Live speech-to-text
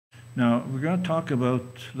Now, we're going to talk a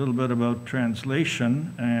little bit about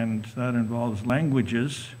translation, and that involves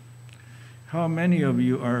languages. How many of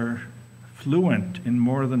you are fluent in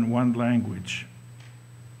more than one language?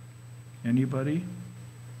 Anybody?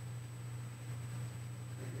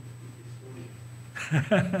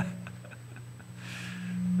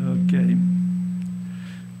 Okay.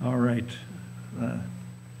 All right.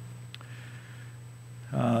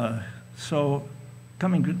 So,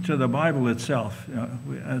 coming to the Bible itself,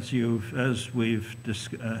 you've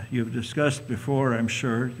discussed before, I'm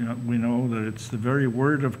sure, we know that it's the very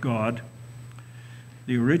Word of God.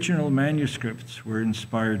 The original manuscripts were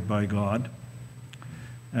inspired by God,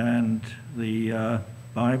 and the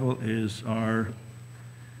Bible is our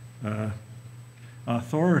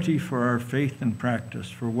authority for our faith and practice,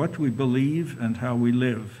 for what we believe and how we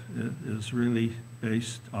live. It is really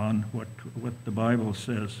based on what the Bible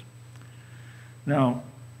says. Now,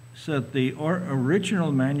 said the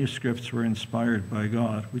original manuscripts were inspired by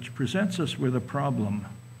God, which presents us with a problem.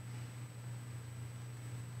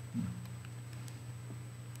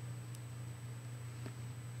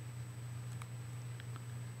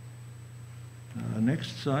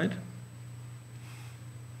 Next slide.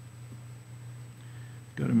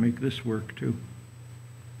 Got to make this work too.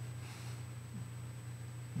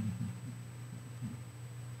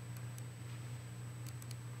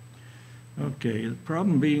 Okay, the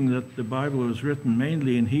problem being that the Bible was written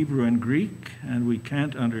mainly in Hebrew and Greek, and we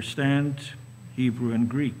can't understand Hebrew and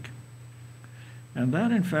Greek. And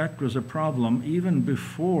that, in fact, was a problem even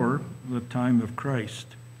before the time of Christ.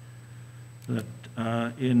 That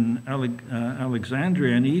in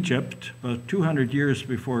Alexandria in Egypt, about 200 years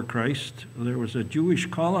before Christ, there was a Jewish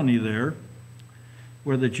colony there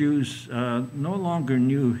where the Jews no longer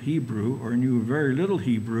knew Hebrew or knew very little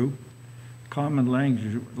Hebrew. Common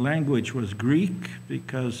language was Greek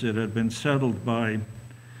because it had been settled by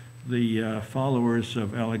the followers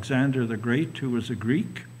of Alexander the Great, who was a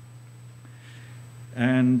Greek.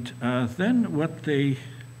 And then what the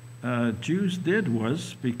Jews did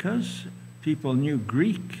was, because people knew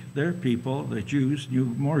Greek, their people, the Jews, knew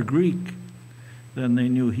more Greek than they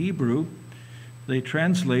knew Hebrew, they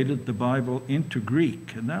translated the Bible into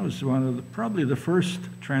Greek. And that was probably the first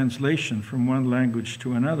translation from one language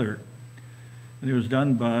to another. And it was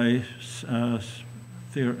done by,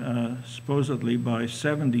 supposedly by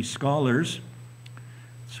 70 scholars.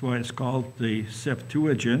 That's why it's called the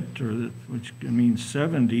Septuagint, which means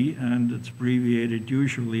 70, and it's abbreviated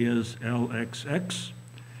usually as LXX,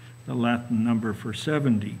 the Latin number for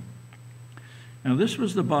 70. Now this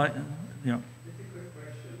was the Bible. Yeah. Just a quick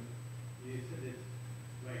question. You said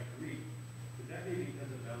it's like Greek. Would that be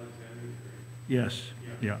because of Alexander's Greek? Yes.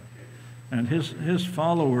 Yeah. And his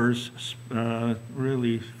followers,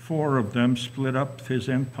 really 4 of them, split up his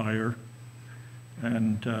empire,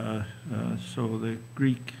 and so the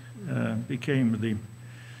Greek became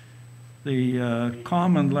the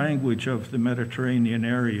common language of the Mediterranean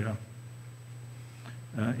area.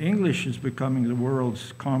 English is becoming the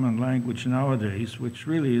world's common language nowadays, which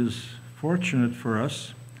really is fortunate for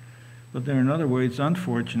us, but there in other ways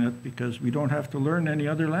unfortunate, because we don't have to learn any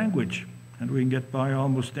other language, and we can get by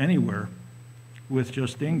almost anywhere with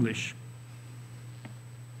just English.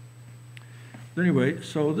 Anyway,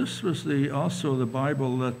 so this was also the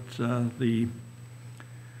Bible that the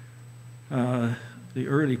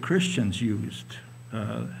early Christians used.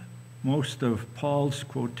 Most of Paul's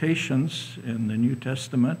quotations in the New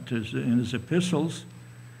Testament, in his epistles,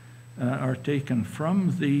 are taken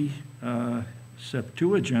from the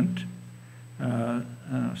Septuagint.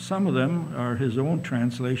 Some of them are his own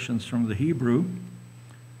translations from the Hebrew,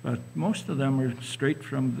 but most of them are straight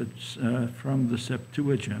from the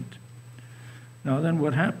Septuagint. Now then,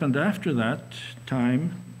 what happened after that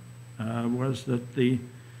time was that the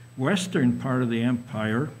western part of the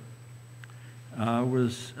empire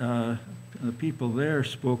the people there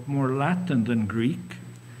spoke more Latin than Greek,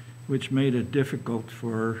 which made it difficult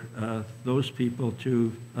for those people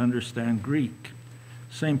to understand Greek.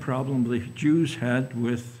 Same problem the Jews had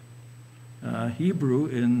with Hebrew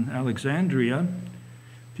in Alexandria.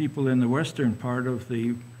 People in the western part of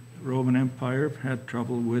the Roman Empire had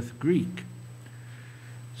trouble with Greek.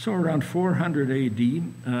 So around 400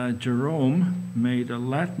 AD, Jerome made a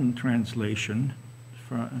Latin translation,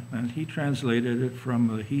 and he translated it from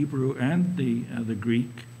the Hebrew and the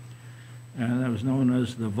Greek, and that was known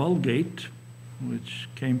as the Vulgate, which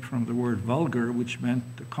came from the word vulgar, which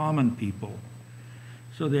meant the common people.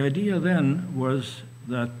 So the idea then was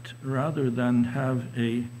that rather than have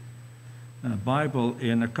a Bible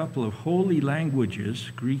in a couple of holy languages,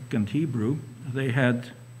 Greek and Hebrew, they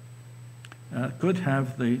had could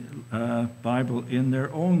have the Bible in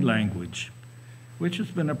their own language, which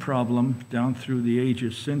has been a problem down through the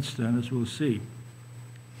ages since then, as we'll see.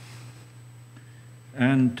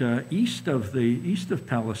 And east of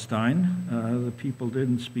Palestine, the people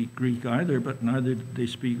didn't speak Greek either, but neither did they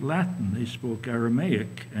speak Latin. They spoke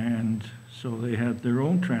Aramaic, and so they had their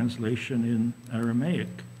own translation in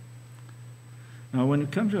Aramaic. Now, when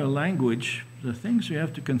it comes to a language, the things you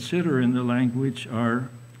have to consider in the language are,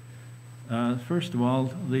 first of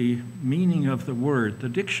all, the meaning of the word, the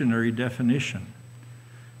dictionary definition.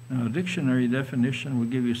 Now, a dictionary definition will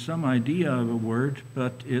give you some idea of a word,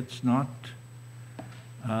 but it's not,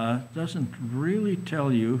 doesn't really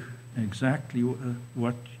tell you exactly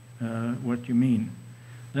what you mean.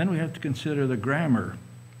 Then we have to consider the grammar.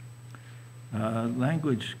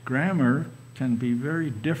 Language grammar can be very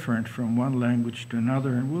different from one language to another,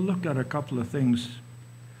 and we'll look at a couple of things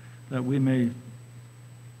that we may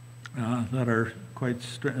that are quite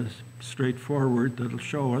straightforward, that'll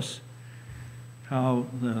show us how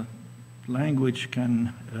the language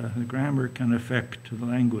can, the grammar can affect the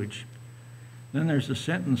language. Then there's the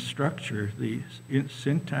sentence structure, the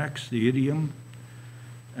syntax, the idiom,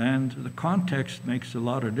 and the context makes a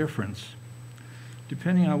lot of difference.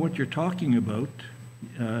 Depending on what you're talking about,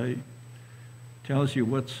 tells you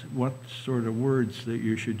what sort of words that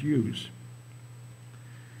you should use.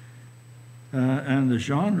 And the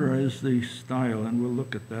genre is the style, and we'll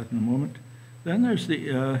look at that in a moment. Then there's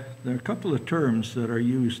there are a couple of terms that are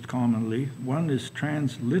used commonly. One is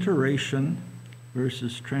transliteration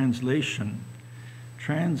versus translation.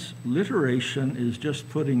 Transliteration is just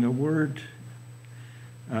putting a word,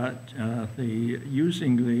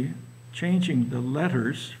 changing the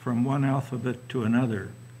letters from one alphabet to another.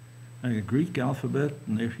 The Greek alphabet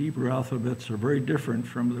and the Hebrew alphabets are very different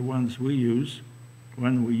from the ones we use.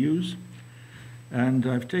 And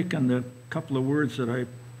I've taken the couple of words that I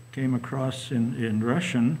came across in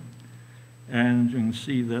Russian, and you can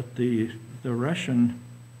see that the Russian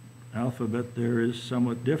alphabet there is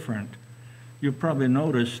somewhat different. You've probably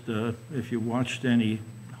noticed, if you watched any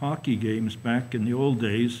hockey games back in the old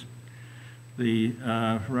days, the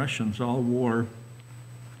Russians all wore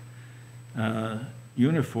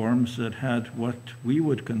uniforms that had what we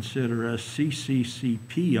would consider as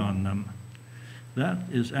CCCP on them. That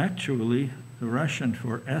is actually the Russian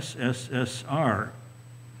for SSSR.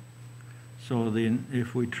 So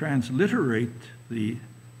if we transliterate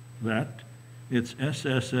that, it's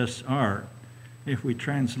SSSR. If we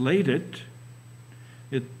translate it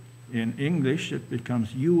in English, it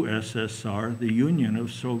becomes USSR, the Union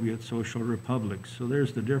of Soviet Social Republics. So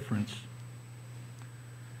there's the difference.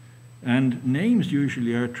 And names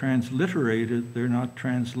usually are transliterated, they're not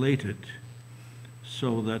translated.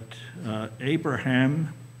 So that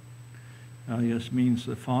Abraham, I guess, means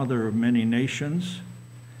the father of many nations.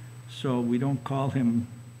 So we don't call him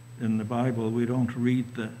in the Bible, we don't read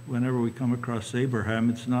whenever we come across Abraham,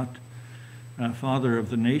 it's not father of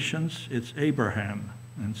the nations, it's Abraham,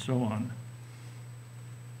 and so on.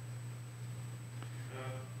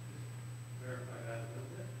 Verify that a little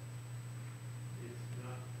bit. It's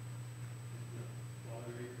not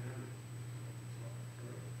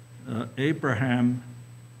father Abraham.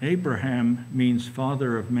 Abraham means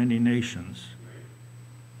father of many nations.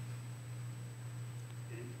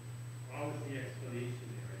 What was the explanation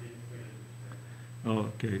there? I didn't quite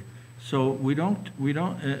understand. Okay, so we don't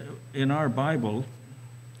in our Bible,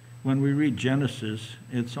 when we read Genesis,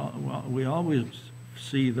 we always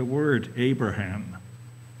see the word Abraham.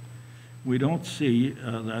 We don't see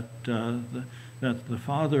that the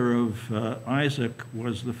father of Isaac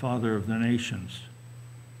was the father of the nations.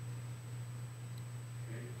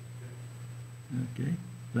 Okay,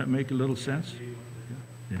 that make a little sense?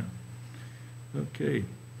 Yeah. Okay.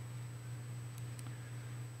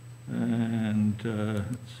 And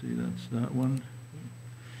let's see, that's that one.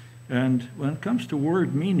 And when it comes to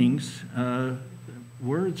word meanings,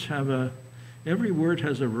 words have every word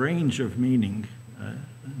has a range of meaning.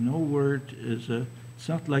 No word it's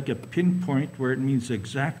not like a pinpoint where it means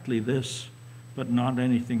exactly this, but not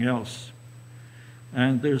anything else.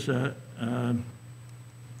 And there's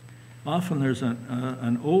often there's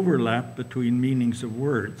an overlap between meanings of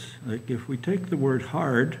words. Like if we take the word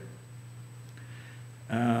hard,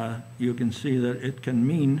 you can see that it can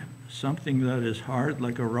mean something that is hard,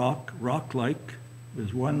 like a rock. Rock-like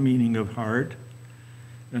is one meaning of hard.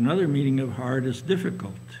 Another meaning of hard is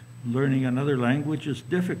difficult. Learning another language is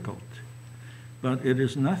difficult, but it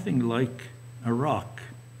is nothing like a rock.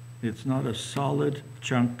 It's not a solid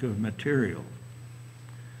chunk of material.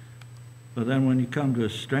 But then when you come to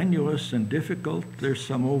strenuous and difficult, there's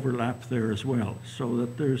some overlap there as well, so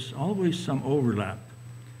that there's always some overlap.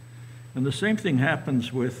 And the same thing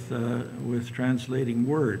happens with translating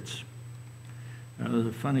words. There's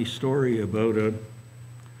a funny story about an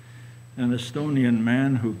Estonian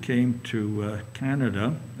man who came to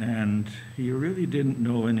Canada, and he really didn't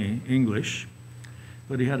know any English,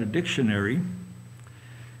 but he had a dictionary,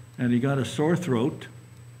 and he got a sore throat.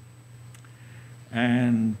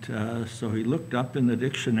 And so he looked up in the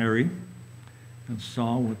dictionary and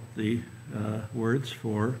saw what the words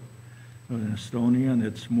for, in Estonian,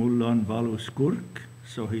 it's mul on valus kurk.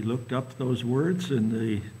 So he looked up those words in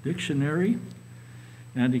the dictionary,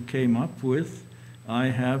 and he came up with, I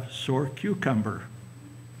have sore cucumber.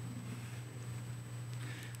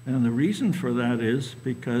 And the reason for that is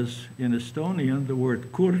because in Estonian, the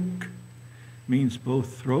word kurk means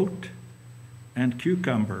both throat and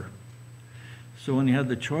cucumber. So when he had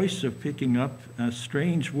the choice of picking up a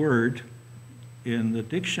strange word in the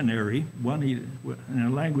dictionary, in a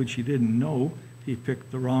language he didn't know, he picked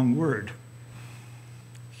the wrong word.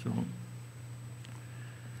 So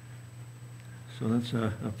that's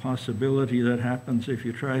a possibility that happens if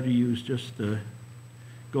you try to use just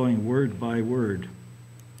going word by word.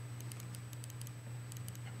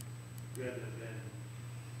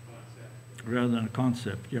 Rather than a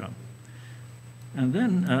concept, yeah. And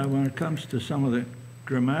then when it comes to some of the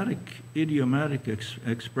idiomatic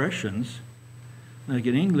expressions, like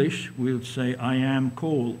in English, we would say, I am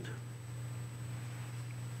cold.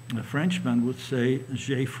 A Frenchman would say,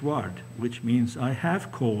 j'ai froid, which means I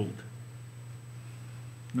have cold.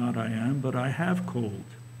 Not I am, but I have cold.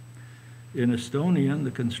 In Estonian,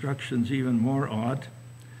 the construction's even more odd.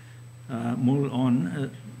 Mul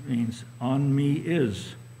on means on me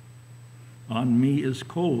is. On me is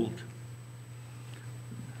cold,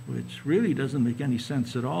 which really doesn't make any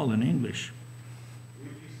sense at all in English.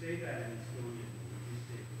 Would you say that in Estonian? Would you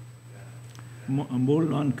say that?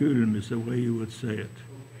 Mul on külm is the way you would say it. Okay.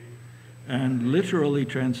 And literally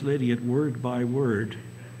translating it word by word,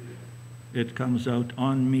 it comes out,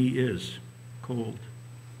 on me is cold.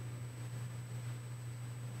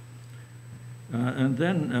 And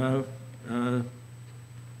then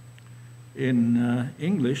in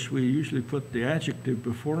English, we usually put the adjective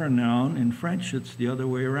before a noun. In French, it's the other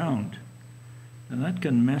way around. And that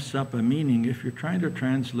can mess up a meaning if you're trying to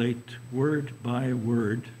translate word by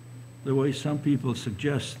word, the way some people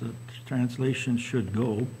suggest that translation should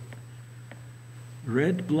go.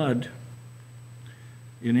 Red blood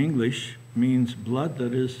in English means blood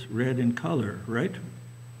that is red in color, right?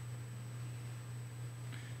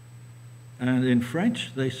 And in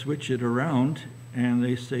French, they switch it around and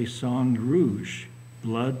they say sang rouge,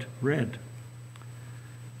 blood red,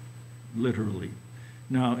 literally.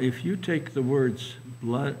 Now, if you take the words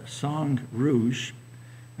sang rouge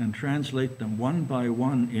and translate them one by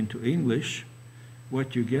one into English,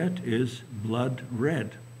 what you get is blood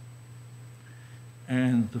red.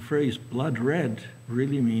 And the phrase blood red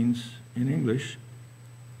really means, in English,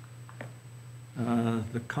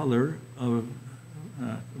 the color of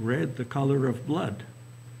red, the color of blood.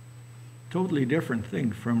 Totally different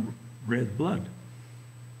thing from red blood.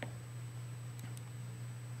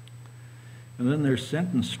 And then there's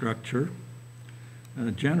sentence structure.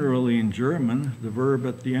 Generally in German, the verb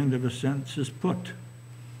at the end of a sentence is put.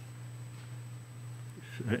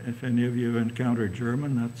 If any of you have encountered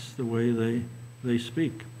German, that's the way they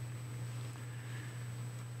speak.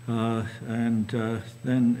 And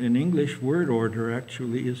then in English, word order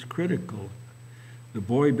actually is critical. The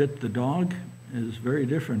boy bit the dog is very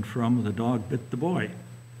different from the dog bit the boy.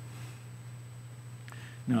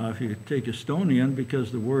 Now, if you take Estonian,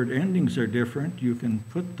 because the word endings are different, you can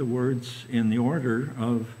put the words in the order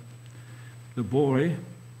of the boy,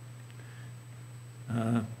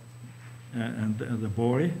 and the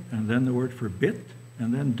boy, and then the word for bit,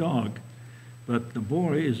 and then dog. But the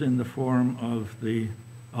boy is in the form of the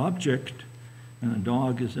object, and the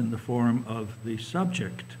dog is in the form of the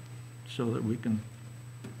subject, so that we can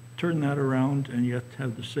turn that around and yet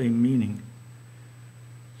have the same meaning.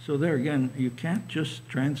 So there again, you can't just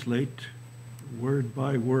translate word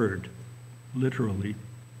by word, literally.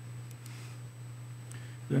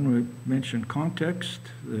 Then we mentioned context.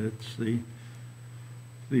 It's the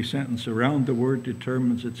sentence around the word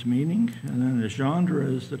determines its meaning. And then the genre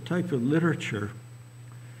is the type of literature.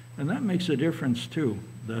 And that makes a difference too,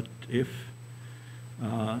 that if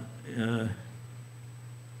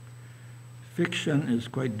fiction is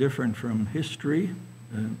quite different from history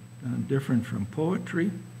and different from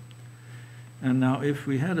poetry. And now if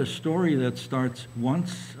we had a story that starts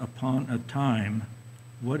once upon a time,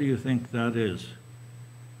 what do you think that is?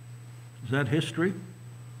 Is that history?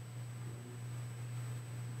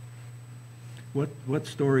 What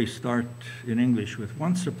stories start in English with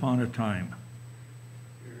once upon a time?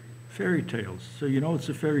 Fairy tales. So you know it's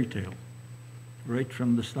a fairy tale right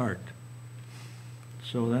from the start.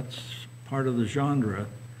 So that's part of the genre.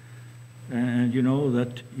 And you know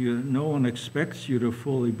that no one expects you to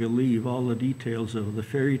fully believe all the details of the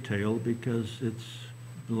fairy tale because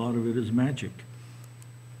a lot of it is magic.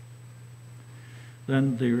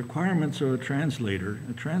 Then the requirements of a translator.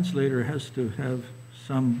 A translator has to have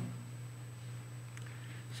some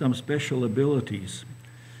special abilities.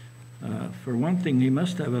 For one thing, he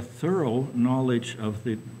must have a thorough knowledge of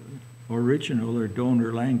the original or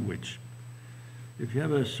donor language. If you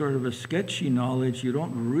have a sort of a sketchy knowledge, you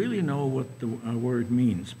don't really know what the word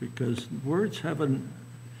means, because words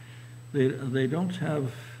they don't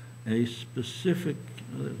have a specific,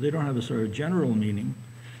 they don't have a sort of general meaning.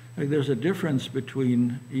 Like there's a difference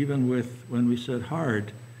between, even with when we said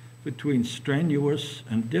hard, between strenuous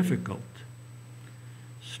and difficult.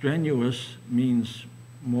 Strenuous means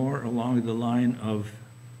more along the line of,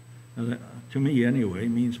 to me anyway,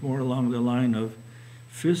 means more along the line of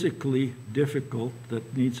physically difficult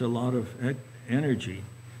that needs a lot of energy.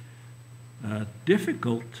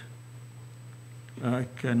 Difficult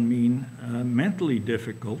can mean mentally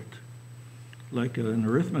difficult, like an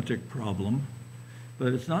arithmetic problem,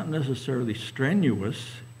 but it's not necessarily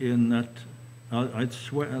strenuous in that I'd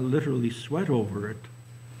literally sweat over it.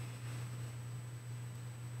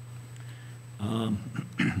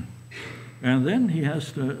 And then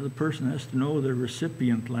the person has to know the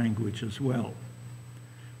recipient language as well.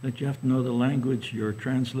 That you have to know the language you're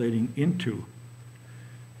translating into.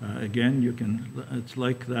 Again, it's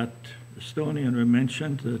like that Estonian who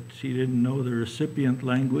mentioned that he didn't know the recipient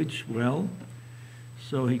language well,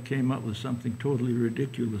 so he came up with something totally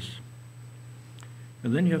ridiculous.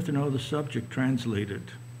 And then you have to know the subject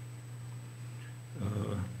translated.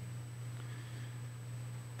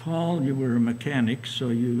 Paul, you were a mechanic, so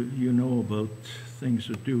you know about things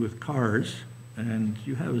that do with cars, and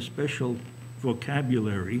you have a special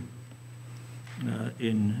vocabulary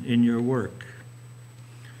in your work.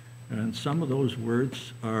 And some of those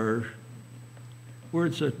words are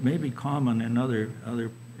words that may be common in other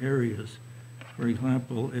areas. For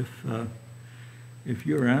example, if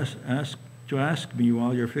you're asked to ask me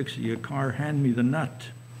while you're fixing a car, hand me the nut.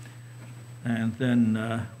 And then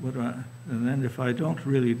and then if I don't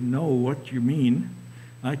really know what you mean,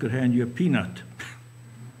 I could hand you a peanut,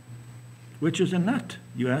 which is a nut.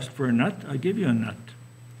 You asked for a nut, I give you a nut.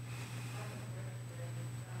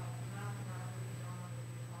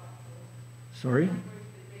 Sorry?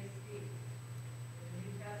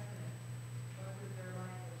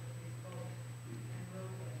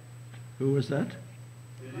 Who was that?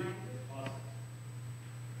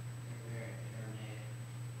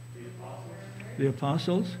 The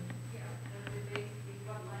apostles?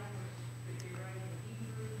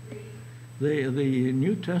 The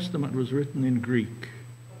New Testament was written in Greek.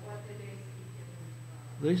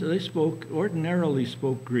 They ordinarily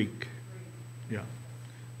spoke Greek. Yeah.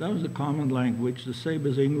 That was a common language, the same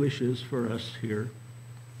as English is for us here.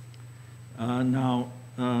 Now,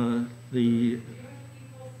 the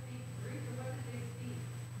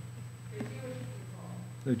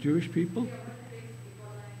Jewish people?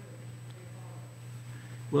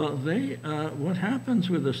 Well, what happens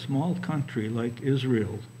with a small country like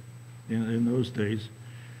Israel in those days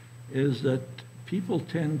is that people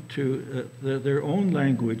tend to, their own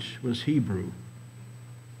language was Hebrew.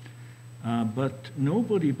 But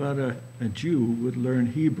nobody but a Jew would learn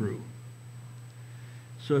Hebrew.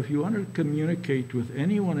 So if you wanted to communicate with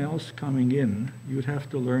anyone else coming in, you'd have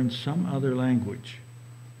to learn some other language.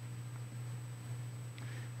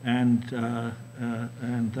 And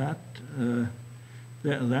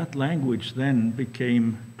that language then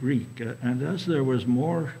became Greek. And as there was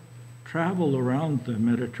more travel around the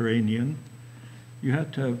Mediterranean, you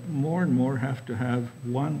had to more and more have to have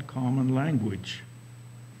one common language.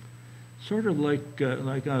 Sort of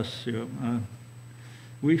like us.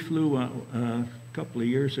 We flew a couple of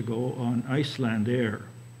years ago on Iceland Air.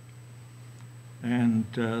 And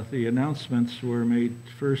the announcements were made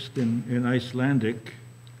first in Icelandic.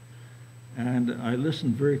 And I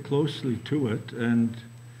listened very closely to it, and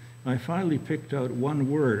I finally picked out one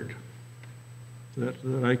word that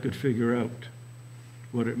I could figure out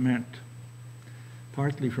what it meant,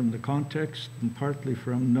 partly from the context and partly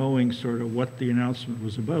from knowing sort of what the announcement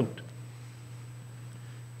was about.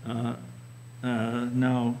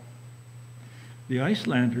 Now, the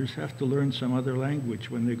Icelanders have to learn some other language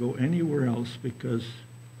when they go anywhere else, because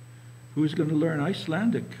who's going to learn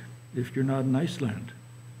Icelandic if you're not in Iceland?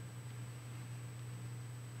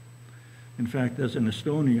 In fact, as an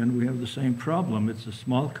Estonian, we have the same problem. It's a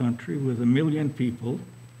small country with 1 million people,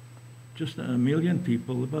 just 1 million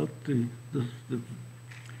people, about the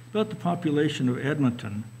population of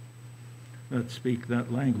Edmonton that speak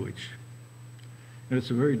that language. And it's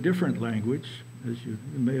a very different language, as you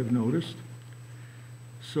may have noticed.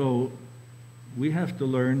 So we have to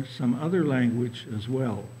learn some other language as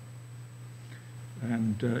well.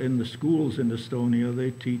 And in the schools in Estonia, they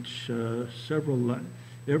teach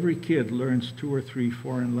every kid learns 2 or 3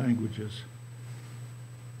 foreign languages.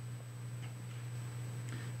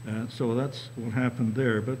 So that's what happened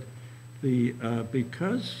there. But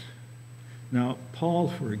because now Paul,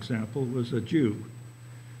 for example, was a Jew,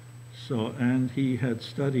 and he had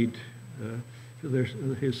studied.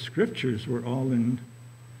 His scriptures were all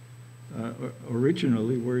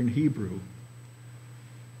originally were in Hebrew.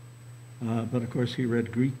 But of course, he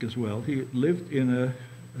read Greek as well. He lived in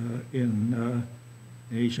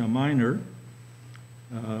Asia Minor,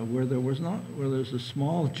 where there's a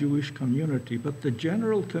small Jewish community, but the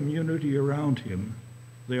general community around him,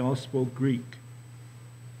 they all spoke Greek.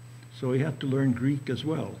 So he had to learn Greek as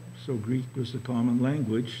well. So Greek was the common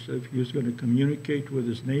language. So if he was going to communicate with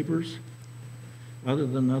his neighbors, other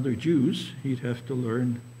than other Jews, he'd have to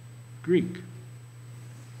learn Greek.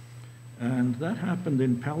 And that happened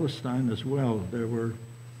in Palestine as well. There were,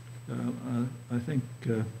 I think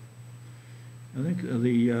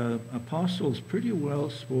the apostles pretty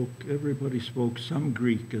well everybody spoke some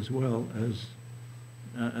Greek as well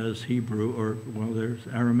as Hebrew, or, well, there's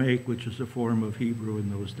Aramaic, which is a form of Hebrew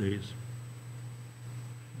in those days.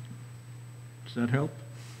 Does that help?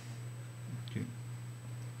 Okay.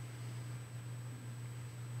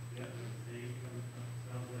 Yeah, the name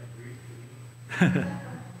sounds like Greek to me.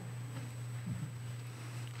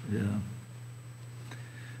 Yeah.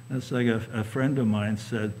 That's like a friend of mine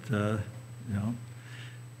said,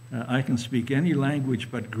 I can speak any language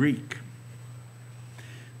but Greek.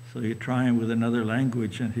 So you try him with another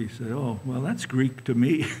language, and he said, oh, well, that's Greek to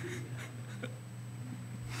me.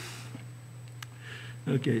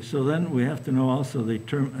 Okay, so then we have to know also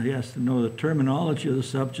he has to know the terminology of the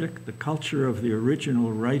subject, the culture of the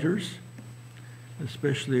original writers,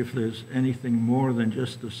 especially if there's anything more than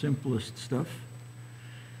just the simplest stuff.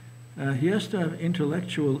 He has to have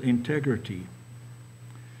intellectual integrity,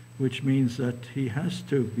 which means that he has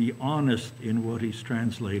to be honest in what he's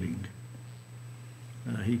translating.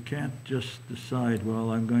 He can't just decide, well,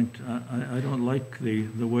 I don't like the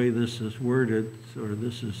way this is worded or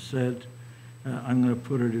this is said. I'm going to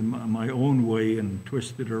put it in my own way and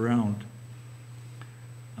twist it around.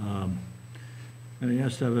 And he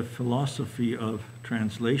has to have a philosophy of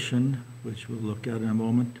translation, which we'll look at in a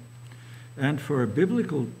moment. And for a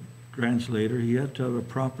biblical translator, he had to have a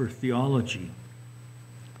proper theology.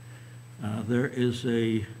 There is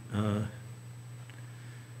a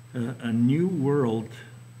New World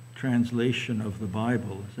translation of the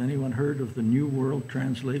Bible. Has anyone heard of the New World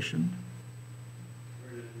translation?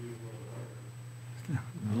 Where did New World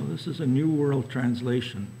Order? No, this is a New World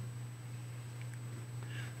translation.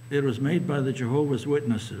 It was made by the Jehovah's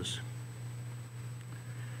Witnesses.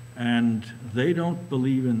 And they don't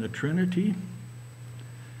believe in the Trinity.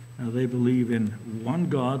 They believe in one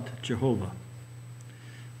God, Jehovah.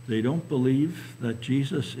 They don't believe that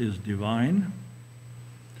Jesus is divine,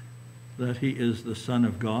 that he is the Son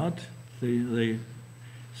of God.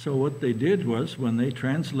 So what they did was, when they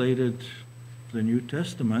translated the New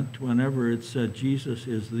Testament, whenever it said Jesus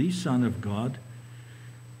is the Son of God,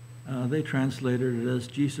 they translated it as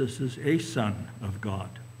Jesus is a Son of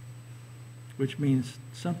God, which means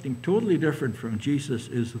something totally different from Jesus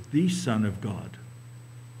is the Son of God.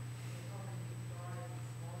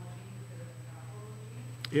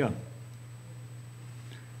 Yeah.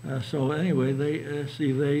 So anyway,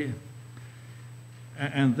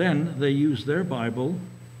 and then they use their Bible,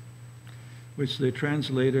 which they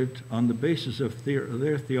translated on the basis of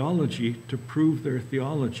their theology to prove their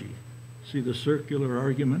theology. See the circular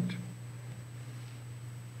argument?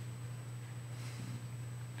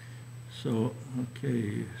 So,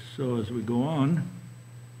 okay, so as we go on,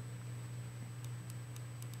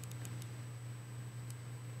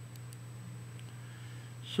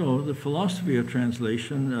 so the philosophy of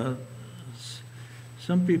translation,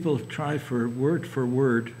 some people try for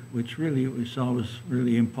word, which really we saw was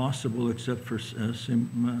really impossible except for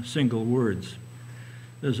single words.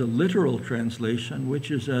 There's a literal translation, which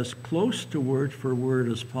is as close to word for word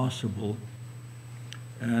as possible.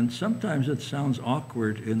 And sometimes it sounds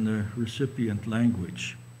awkward in the recipient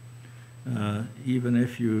language, even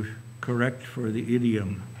if you correct for the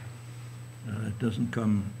idiom. It doesn't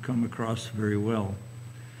come across very well.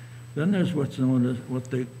 Then there's what's known as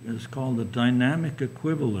is called the dynamic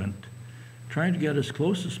equivalent, trying to get as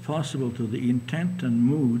close as possible to the intent and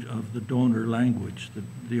mood of the donor language,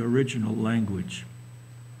 the original language.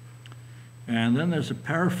 And then there's a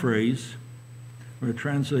paraphrase, where a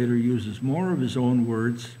translator uses more of his own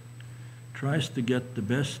words, tries to get the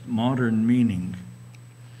best modern meaning.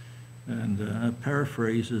 And a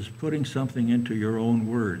paraphrase is putting something into your own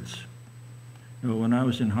words. You know, when I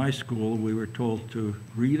was in high school, we were told to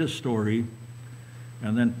read a story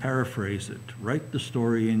and then paraphrase it. Write the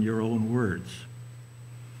story in your own words.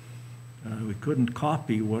 We couldn't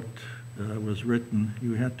copy what was written.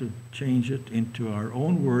 You had to change it into our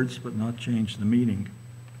own words, but not change the meaning.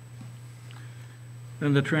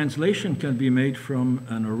 And the translation can be made from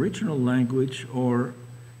an original language, or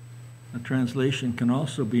a translation can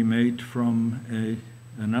also be made from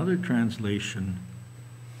another translation,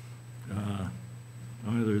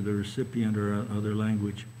 either the recipient or other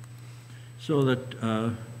language. So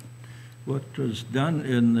that what was done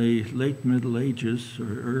in the late Middle Ages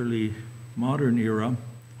or early modern era,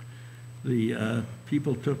 the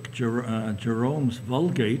people took Jerome's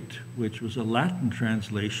Vulgate, which was a Latin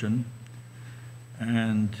translation,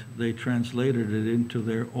 and they translated it into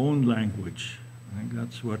their own language. I think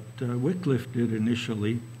that's what Wycliffe did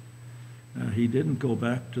initially. He didn't go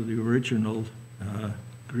back to the original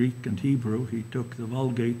Greek and Hebrew. He took the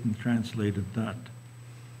Vulgate and translated that.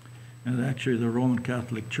 And actually the Roman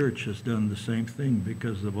Catholic Church has done the same thing,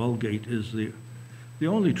 because the Vulgate is the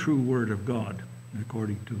only true word of God,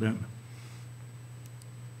 according to them.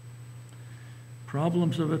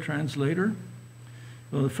 Problems of a translator?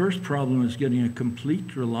 Well, the first problem is getting a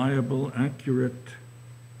complete, reliable, accurate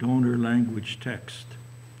donor language text.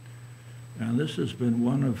 And this has been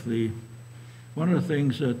one of the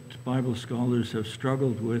things that Bible scholars have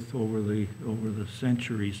struggled with over the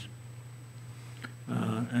centuries.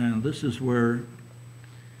 And this is where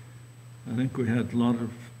I think we had a lot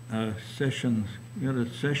of sessions. We had a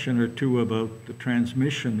session or two about the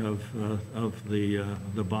transmission of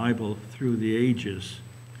the Bible through the ages,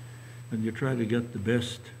 and you try to get the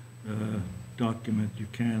best document you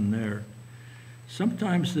can there.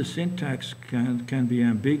 Sometimes the syntax can be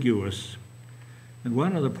ambiguous, and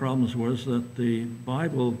one of the problems was that the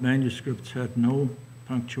Bible manuscripts had no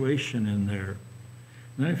punctuation in there.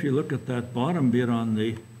 And then if you look at that bottom bit on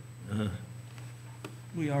the,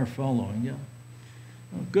 we are following, yeah.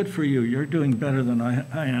 Well, good for you, you're doing better than I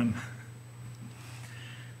am.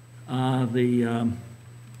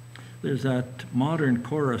 There's that modern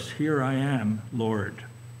chorus, "Here I am, Lord."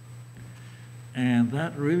 And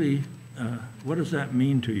that really, what does that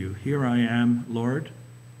mean to you? Here I am, Lord.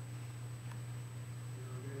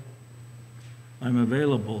 I'm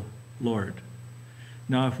available, Lord.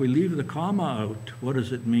 Now, if we leave the comma out, what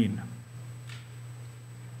does it mean?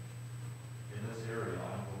 In this area,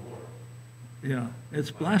 I'm the Lord. Yeah,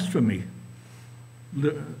 it's blasphemy,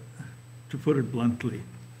 to put it bluntly.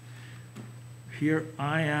 Here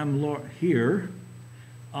I am, Lord. Here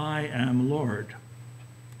I am, Lord.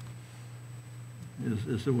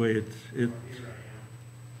 Is the way it's.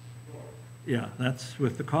 Yeah, that's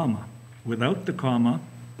with the comma. Without the comma,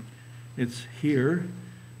 it's here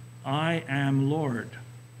I am, Lord.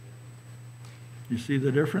 You see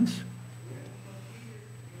the difference?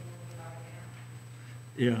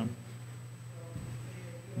 Yeah.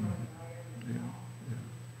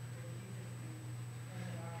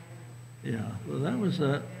 Yeah, well, that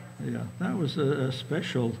was a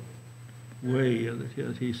special way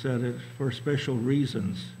that he said it, for special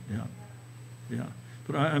reasons. Yeah.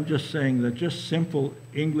 But I'm just saying that just simple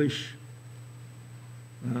English,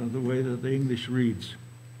 the way that the English reads.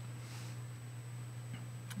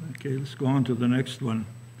 Okay, let's go on to the next one.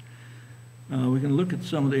 We can look at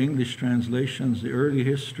some of the English translations. The early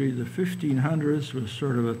history, the 1500s was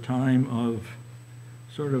sort of a time of,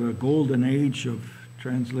 sort of a golden age of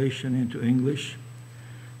translation into English.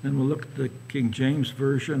 Then we'll look at the King James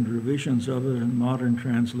Version, revisions of it, and modern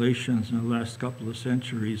translations in the last couple of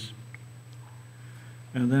centuries.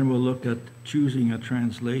 And then we'll look at choosing a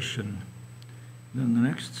translation. Then the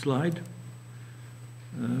next slide,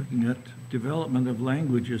 looking at development of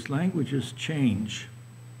languages. Languages change.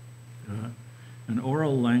 An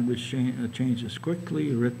oral language changes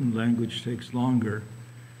quickly, written language takes longer.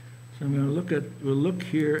 So I'm going to we'll look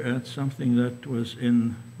here at something that was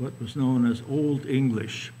in what was known as Old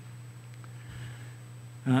English.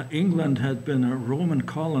 England had been a Roman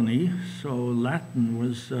colony, so Latin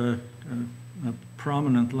was a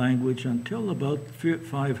prominent language until about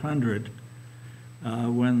 500,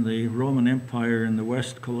 when the Roman Empire in the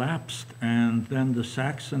West collapsed, and then the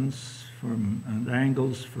Saxons and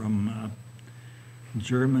Angles from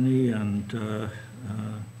Germany and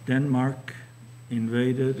Denmark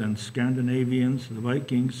invaded, and Scandinavians, the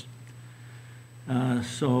Vikings.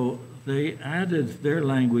 So they added their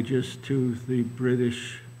languages to the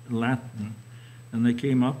British Latin, and they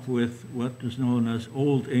came up with what is known as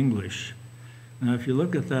Old English. Now, if you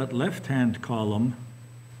look at that left-hand column,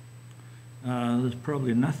 there's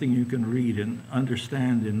probably nothing you can read and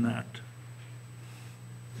understand in that.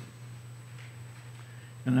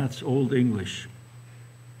 And that's Old English.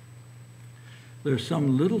 There's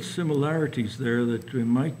some little similarities there that we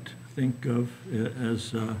might think of as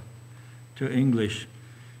to English.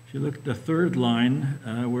 If you look at the third line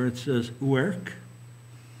where it says werk,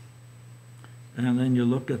 and then you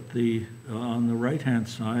look at the on the right-hand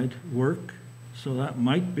side, work, so that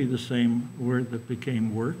might be the same word that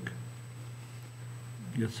became work.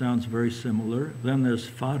 It sounds very similar. Then there's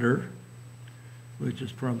fader, which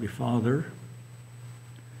is probably father.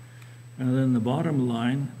 And then the bottom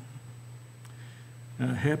line,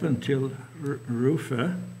 heaven till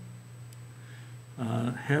rufe,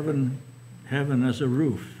 heaven as a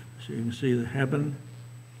roof. So you can see the heaven,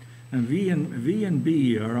 and V and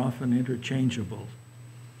B are often interchangeable.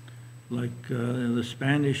 Like the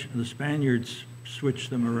Spaniards switch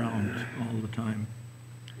them around all the time.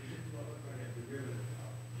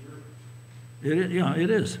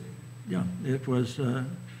 It is. Yeah, it was the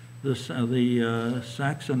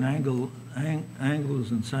Saxon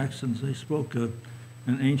Angles and Saxons. They spoke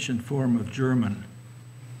an ancient form of German.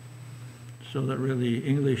 So that really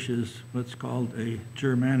English is what's called a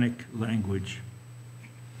Germanic language.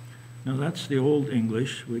 Now that's the Old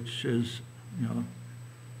English, which is,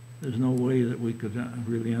 there's no way that we could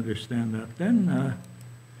really understand that. Then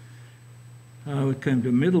we came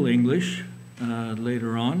to Middle English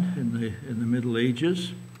later on in the Middle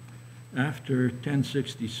Ages. After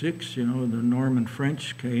 1066, the Norman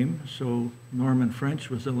French came. So Norman French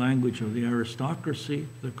was the language of the aristocracy,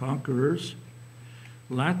 the conquerors.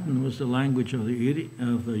 Latin was the language of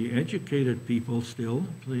the educated people still,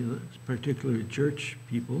 particularly church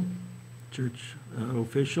people, church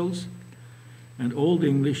officials. And Old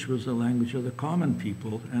English was the language of the common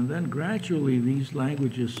people. And then gradually these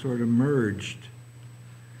languages sort of merged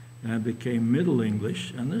and became Middle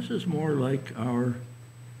English. And this is more like our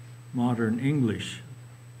modern English.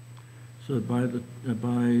 So by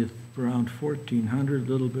around 1400,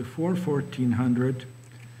 a little before 1400,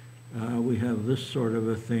 we have this sort of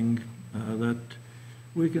a thing that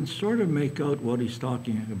we can sort of make out what he's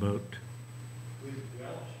talking about. Would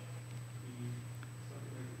Welsh be something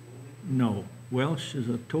like the No, Welsh is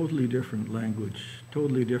a totally different language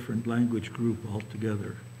group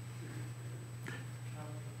altogether.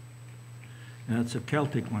 And it's a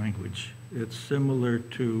Celtic language. It's similar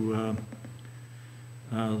to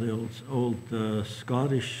the old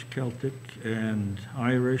Scottish Celtic and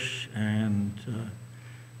Irish and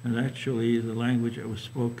actually the language that was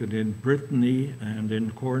spoken in Brittany and in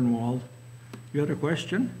Cornwall. You had a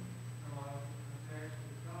question? No, I was going to say,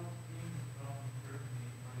 the Celts came from Brittany,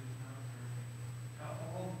 but it's not Brittany.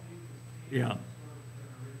 All the people came Yeah. sort of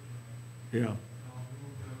originally. Yeah. All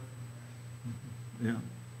moved out from there. Yeah.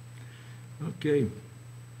 Okay.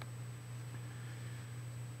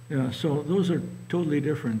 Yeah, so those are totally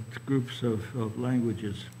different groups of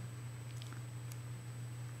languages.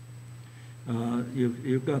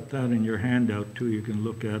 You've got that in your handout too. You can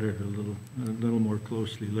look at it a little more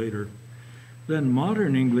closely later. Then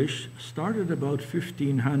modern English started about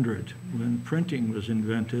 1500 when printing was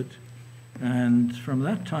invented, and from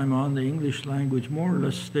that time on the English language more or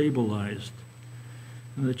less stabilized.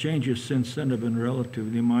 And the changes since then have been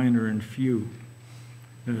relatively minor and few.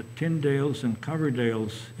 Tyndale's and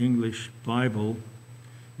Coverdale's English Bible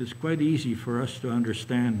is quite easy for us to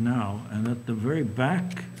understand now, and at the very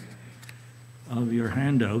back of your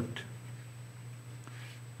handout,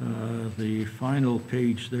 the final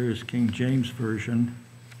page there is King James Version,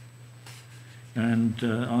 and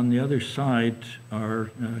on the other side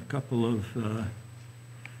are a couple of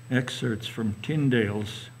excerpts from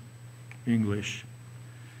Tyndale's English.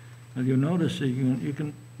 And you'll notice that you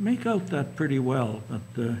can make out that pretty well, but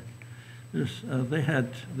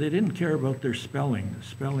they didn't care about their spelling. The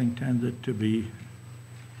spelling tended to be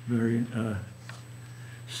very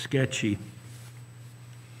sketchy.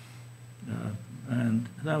 And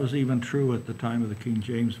that was even true at the time of the King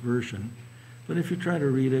James Version. But if you try to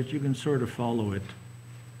read it, you can sort of follow it.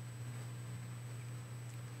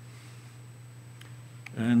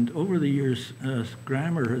 And over the years,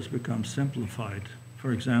 grammar has become simplified.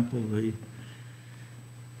 For example,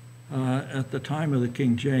 at the time of the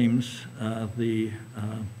King James, the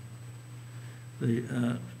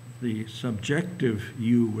subjective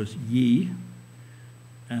you was ye,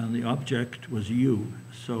 and the object was you.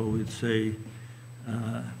 So we'd say,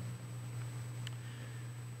 how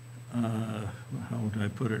would I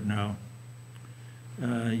put it now?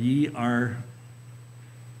 Ye are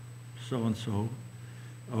so-and-so,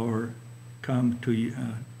 or come to,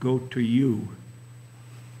 go to you.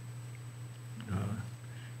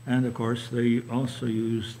 And of course, they also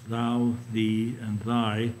use thou, thee, and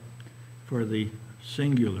thy for the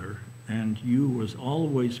singular, and you was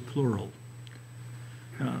always plural.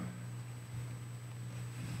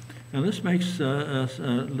 And this makes a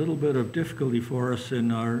little bit of difficulty for us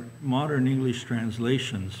in our modern English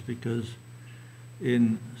translations, because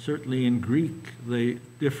certainly in Greek, they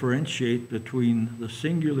differentiate between the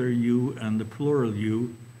singular you and the plural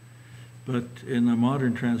you, but in the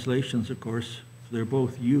modern translations, of course, they're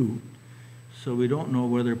both you. So we don't know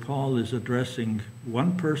whether Paul is addressing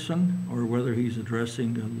one person or whether he's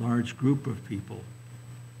addressing a large group of people.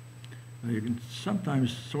 Now, you can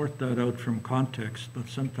sometimes sort that out from context, but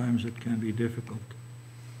sometimes it can be difficult.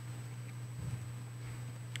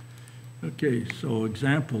 Okay, so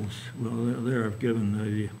examples. Well, there I've given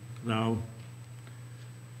the thou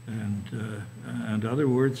and other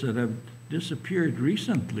words that have disappeared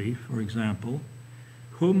recently. For example,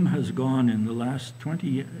 whom has gone in the last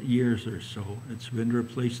 20 years or so. It's been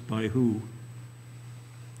replaced by who.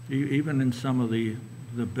 Even in some of the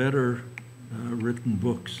better written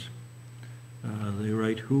books, they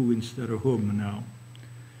write who instead of whom now.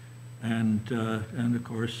 And of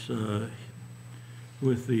course,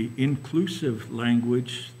 with the inclusive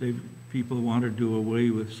language, people want to do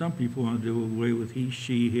away with, some people want to do away with he,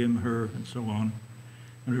 she, him, her, and so on,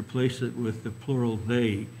 and replace it with the plural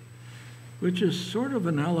they, which is sort of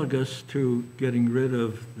analogous to getting rid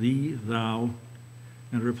of thee, thou,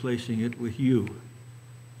 and replacing it with you.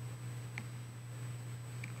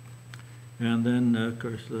 And then, of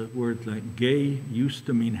course, the word like gay used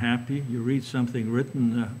to mean happy. You read something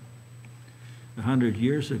written 100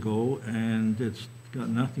 years ago, and it's got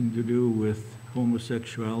nothing to do with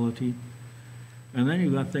homosexuality. And then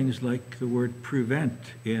you've got things like the word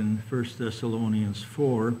prevent in 1 Thessalonians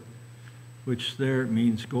 4, which there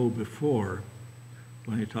means go before,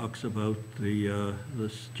 when he talks about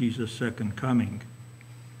this Jesus' second coming.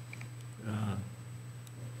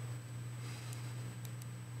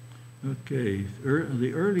 Okay,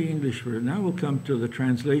 the early English version. Now we'll come to the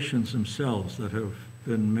translations themselves that have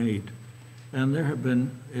been made. And there have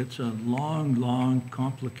been, it's a long, long,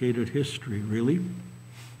 complicated history, really.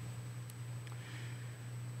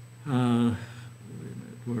 Where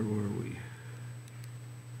were we?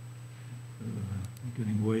 I'm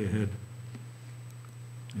getting way ahead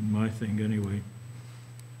in my thing anyway.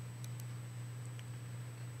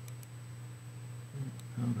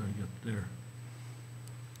 How did I get there?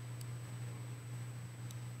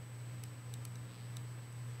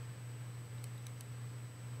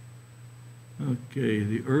 Okay,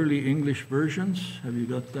 the early English versions, have you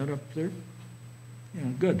got that up there?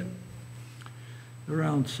 Yeah, good.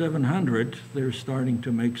 Around 700, they're starting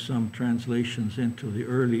to make some translations into the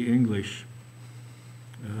early English.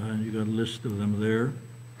 And you got a list of them there.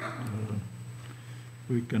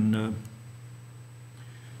 You can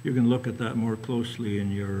look at that more closely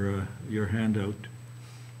in your handout.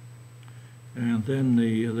 And then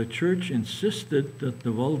the church insisted that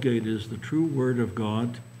the Vulgate is the true word of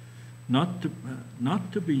God, not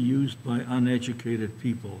to be used by uneducated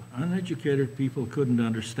people. Uneducated people couldn't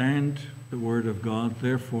understand the Word of God,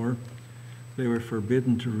 therefore they were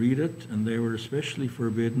forbidden to read it, and they were especially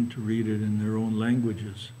forbidden to read it in their own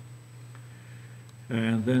languages.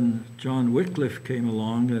 And then John Wycliffe came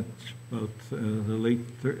along at about the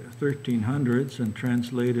late 1300s and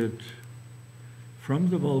translated from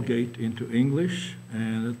the Vulgate into English,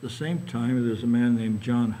 and at the same time there's a man named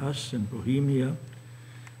John Huss in Bohemia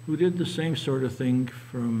who did the same sort of thing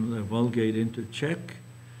from the Vulgate into Czech,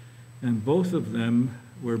 and both of them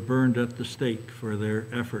were burned at the stake for their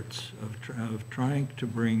efforts of trying to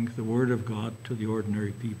bring the Word of God to the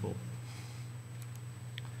ordinary people.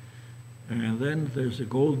 And then there's a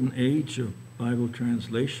golden age of Bible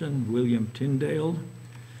translation, William Tyndale.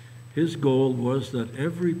 His goal was that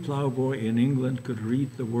every plowboy in England could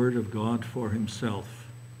read the Word of God for himself,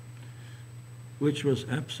 which was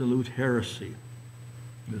absolute heresy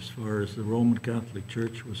as far as the Roman Catholic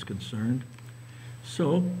Church was concerned.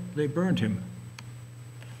 So they burned him.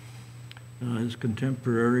 His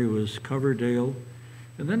contemporary was Coverdale.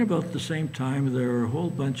 And then about the same time, there were a whole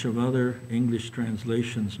bunch of other English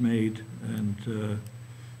translations made, and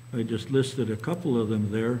I just listed a couple of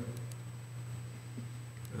them there.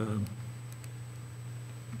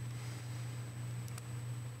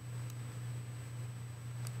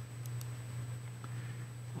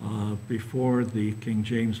 before the King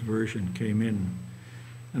James Version came in.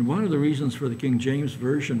 And one of the reasons for the King James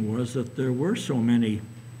Version was that there were so many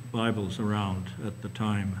Bibles around at the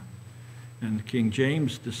time. And King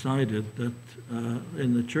James decided that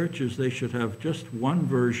in the churches they should have just one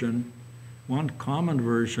version, one common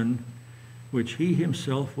version, which he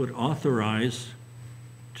himself would authorize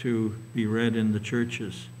to be read in the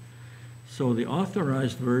churches. So the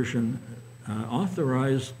authorized version,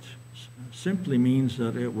 authorized simply means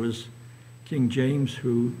that it was King James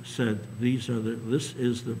who said, this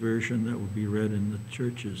is the version that will be read in the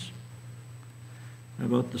churches.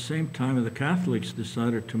 About the same time, the Catholics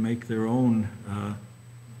decided to make their own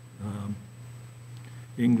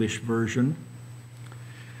English version.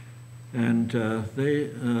 And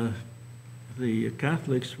the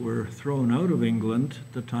Catholics were thrown out of England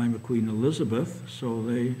at the time of Queen Elizabeth, so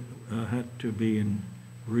they had to be in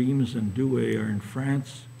Reims and Douai or in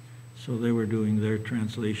France. So they were doing their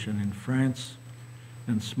translation in France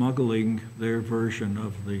and smuggling their version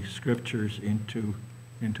of the scriptures into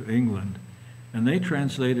England. And they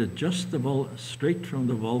translated just straight from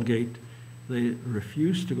the Vulgate. They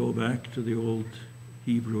refused to go back to the old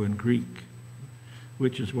Hebrew and Greek,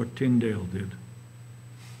 which is what Tyndale did.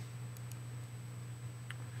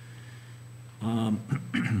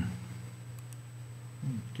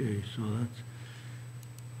 Okay, so that's...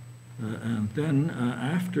 and then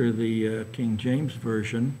after the King James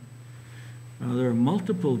Version, there are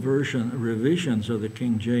multiple revisions of the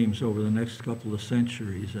King James over the next couple of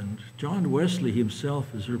centuries. And John Wesley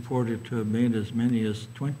himself is reported to have made as many as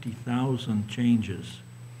 20,000 changes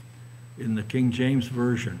in the King James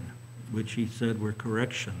Version, which he said were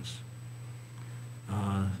corrections.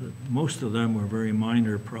 Most of them were very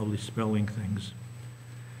minor, probably spelling things.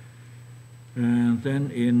 And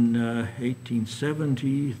then in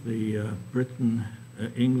 1870, the Britain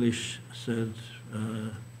English said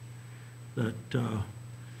that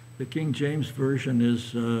the King James Version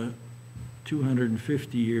is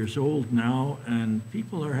 250 years old now, and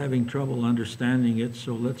people are having trouble understanding it,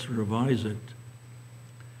 so let's revise it.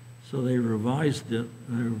 So they revised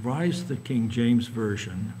the King James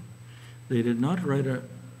Version. They did not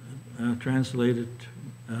translate it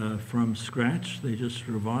from scratch. They just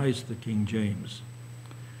revised the King James.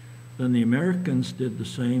 Then the Americans did the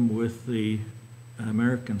same with the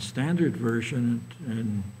American Standard Version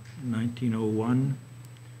in 1901,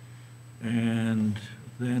 and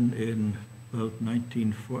then in about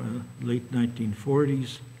late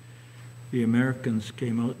 1940s, the Americans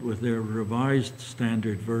came out with their Revised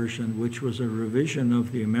Standard Version, which was a revision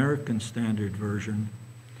of the American Standard Version.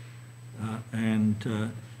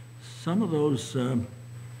 And some of those, we're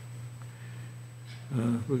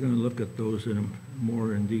going to look at those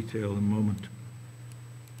more in detail in a moment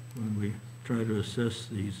when we try to assess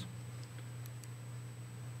these.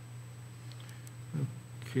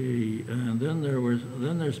 Okay, and then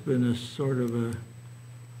there's been a sort of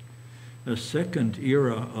a second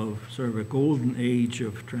era of sort of a golden age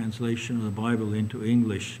of translation of the Bible into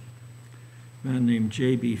English. A man named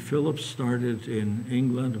J.B. Phillips started in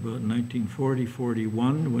England about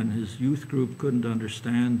 1940-41 when his youth group couldn't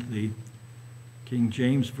understand the King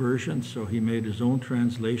James Version, so he made his own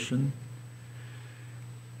translation.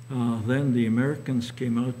 Then the Americans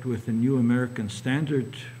came out with the New American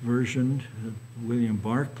Standard Version. William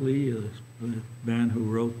Barclay, the man who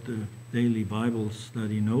wrote the daily Bible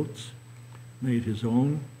study notes, made his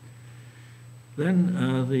own. Then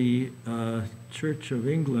the Church of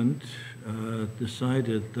England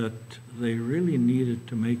decided that they really needed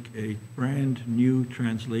to make a brand new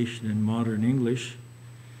translation in modern English.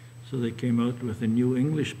 So they came out with a New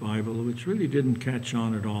English Bible, which really didn't catch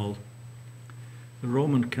on at all. The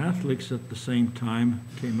Roman Catholics at the same time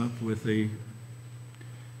came up with the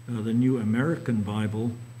New American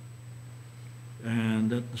Bible.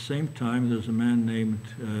 And at the same time, there's a man named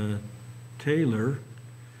Taylor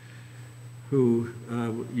who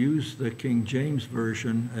used the King James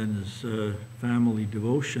Version in his family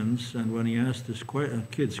devotions, and when he asked his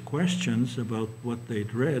kids questions about what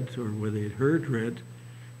they'd read or what they'd heard read,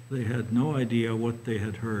 they had no idea what they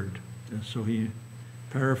had heard. And so he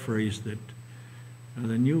paraphrased it.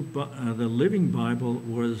 The Living Bible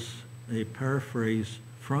was a paraphrase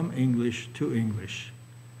from English to English.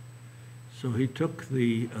 So he took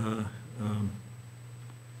the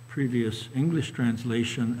previous English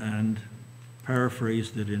translation and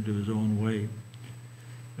paraphrased it into his own way.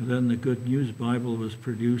 And then the Good News Bible was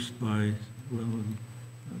produced by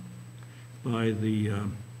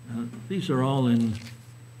these are all in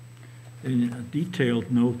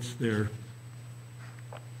detailed notes there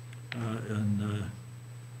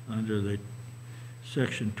under the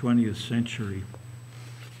section 20th century.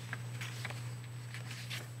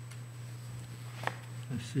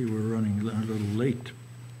 see, we're running a little late.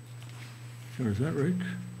 Or is that right?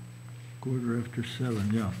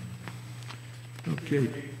 7:15, yeah. Okay.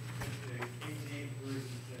 The King James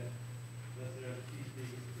Version said, "Blessed are the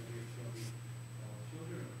peacemakers, for they shall be called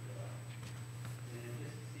children of God." And it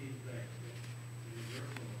just seems like it's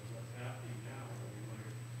universal of what's happening now, where we want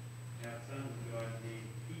to have sons of God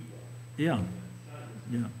named people. Yeah, Sons.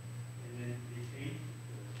 yeah, And then they changed it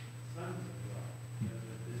to sons of God, rather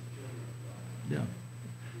than just children of God. yeah.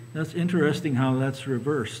 That's interesting how that's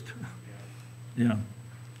reversed. Yeah. Yeah.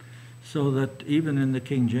 So that even in the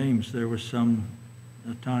King James, there was some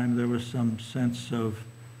sense of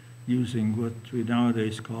using what we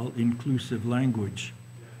nowadays call inclusive language.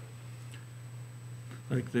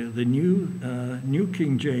 Like the New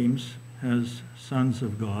King James has sons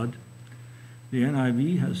of God. The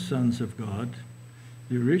NIV has sons of God.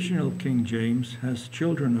 The original King James has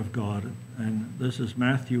children of God. And this is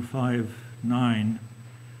Matthew 5:9.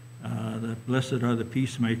 That blessed are the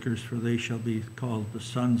peacemakers, for they shall be called the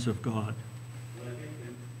sons of God. Well, I think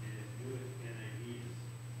the new NIV is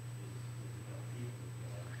about people of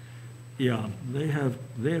God. Yeah,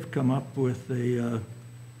 they have come up with a.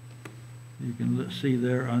 You can see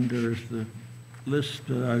there under the list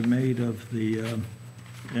that I've made of the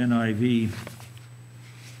NIV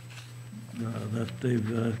that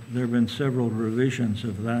there have been several revisions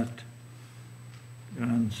of that,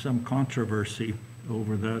 and some controversy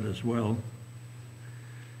over that as well.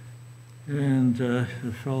 And a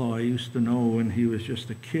fellow I used to know when he was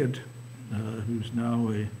just a kid, who's now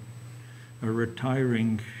a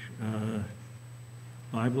retiring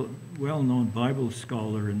well-known Bible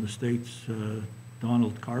scholar in the States,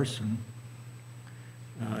 Donald Carson,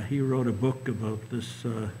 he wrote a book about this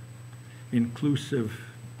inclusive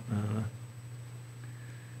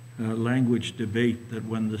language debate that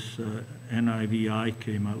when this NIVI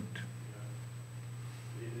came out.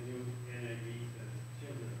 The new NIV says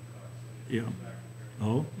children of God, so it's Yeah. back to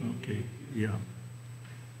Oh, okay, yeah.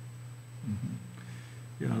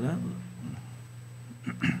 Yeah,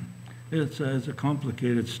 it's a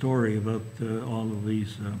complicated story about all of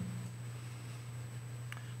these.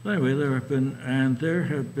 Anyway, there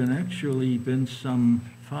have actually been some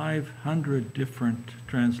 500 different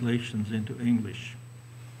translations into English.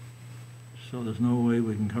 So there's no way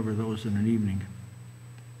we can cover those in an evening.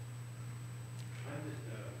 I'm just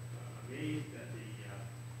amazed at the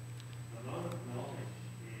amount of knowledge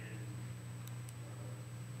in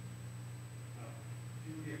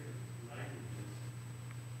two different languages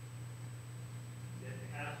that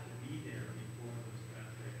has to be there before those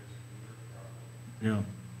translators can work properly. Yeah,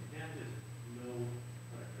 You can't just know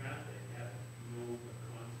how to translate, you have to know the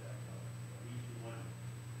concept of each one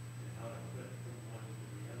and how to put from one to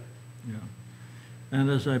the other. yeah. And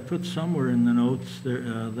as I put somewhere in the notes, there,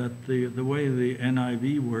 that the way the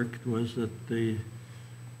NIV worked was that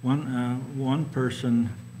one person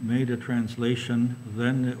made a translation,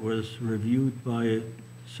 then it was reviewed by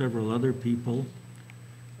several other people,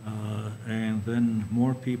 and then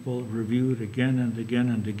more people reviewed again and again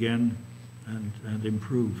and again, and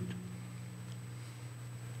improved.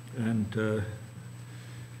 And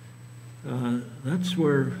that's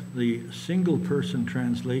where the single-person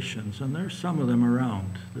translations, and there's some of them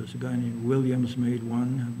around. There's a guy named Williams made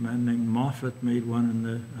one, a man named Moffat made one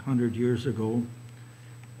 100 years ago.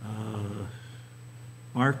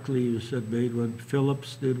 Barclay, you said, made one.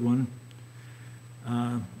 Phillips did one.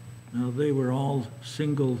 Now, they were all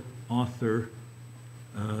single-author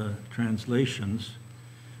translations,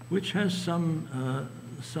 which has some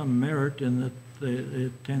merit in that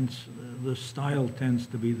the style tends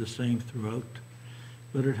to be the same throughout,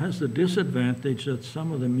 but it has the disadvantage that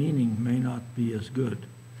some of the meaning may not be as good.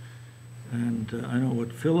 And I know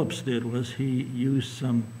what Phillips did was he used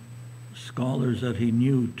some scholars that he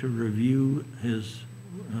knew to review his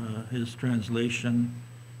translation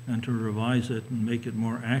and to revise it and make it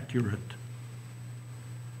more accurate. So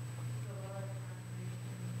a lot of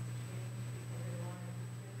translations because they want a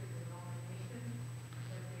specific denomination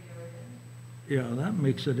that they are in. Yeah, that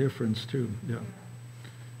makes a difference too. Yeah,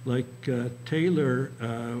 like Taylor.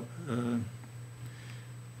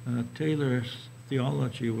 Taylor's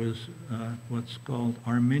theology was what's called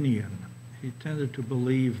Arminian. He tended to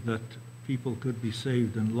believe that people could be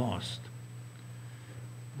saved and lost,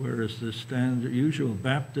 whereas the usual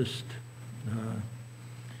Baptist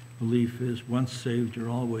belief is once saved, you're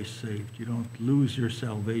always saved. You don't lose your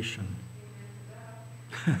salvation.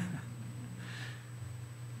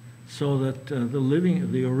 So that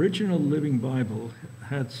the original Living Bible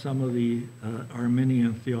had some of the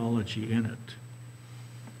Arminian theology in it,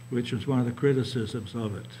 which was one of the criticisms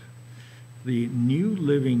of it. The New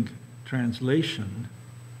Living Translation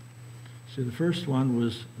See, the first one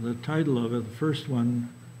was, the title of it, the first one,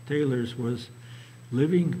 Taylor's, was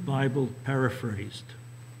Living Bible Paraphrased.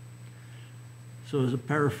 So it was a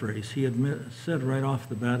paraphrase. He said right off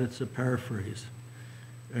the bat it's a paraphrase.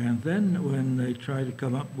 And then when they tried to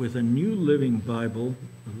come up with a new Living Bible,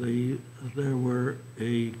 there were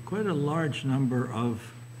quite a large number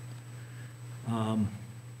of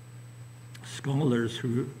scholars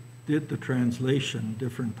who did the translation,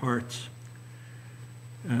 different parts.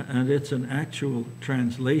 And it's an actual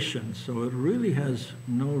translation, so it really has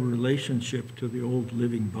no relationship to the old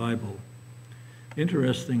Living Bible.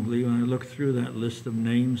 Interestingly, when I looked through that list of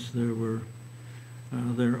names, they're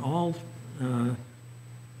all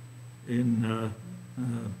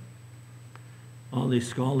all these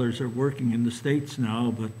scholars are working in the States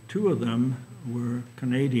now, but two of them were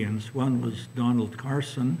Canadians. One was Donald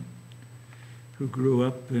Carson, who grew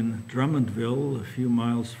up in Drummondville, a few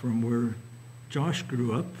miles from where Josh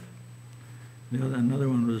grew up. Another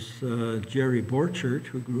one was Jerry Borchert,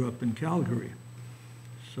 who grew up in Calgary.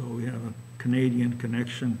 So we have a Canadian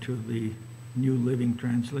connection to the New Living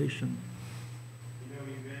Translation. You know,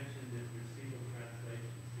 you mentioned that your single translation,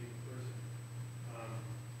 single person.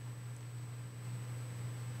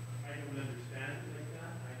 I don't understand it like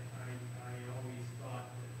that. I always thought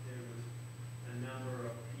that there was a number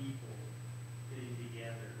of people getting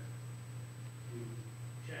together to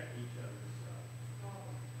check each other's stuff.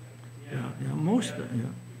 Yeah, most, yeah. To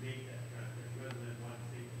make that translation rather than one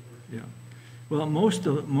single person. Yeah. Well, most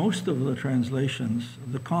of the translations,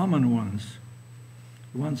 the common ones,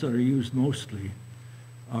 the ones that are used mostly,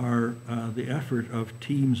 are the effort of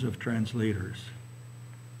teams of translators.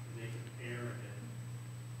 They compare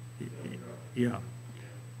and Yeah,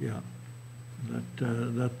 yeah.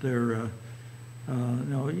 That they're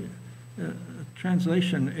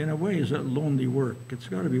translation in a way is a lonely work. It's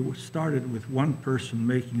got to be started with one person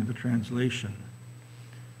making the translation.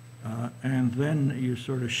 And then you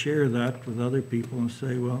sort of share that with other people and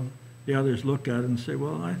say, well, the others look at it and say,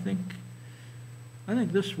 well, I think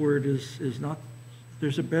this word is not,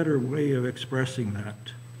 there's a better way of expressing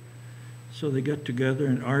that. So they get together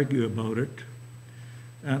and argue about it.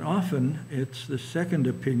 And often it's the second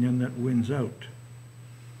opinion that wins out.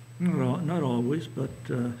 Not always, but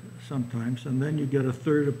sometimes. And then you get a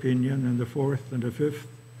third opinion and a fourth and a fifth.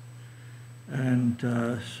 And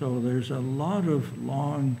so there's a lot of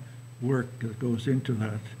long work that goes into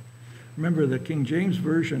that. Remember, the King James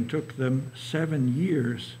Version took them 7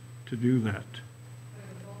 years to do that.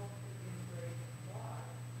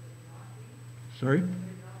 Sorry?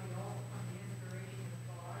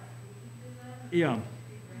 Yeah.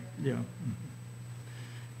 Yeah.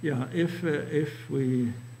 Yeah, if we...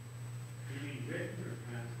 You mean written or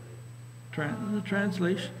translated? The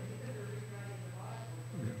translation?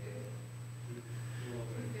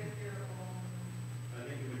 I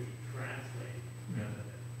think it would be translated rather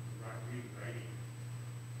than rewriting.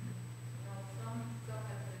 Well, some stuff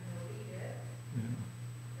has been deleted, Yeah.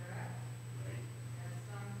 correct? Right? And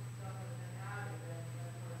some stuff has been added, and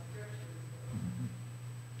that's where scriptures go.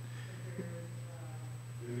 But there's,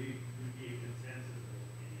 Would be a consensus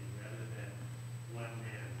opinion rather than one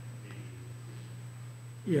man making a decision.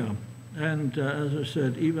 Yeah, and as I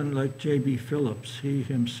said, even like J.B. Phillips, he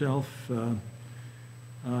himself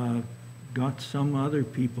got some other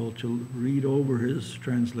people to read over his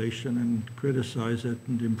translation and criticize it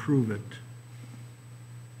and improve it.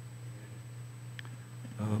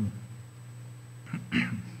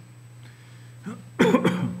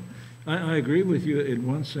 I agree with you in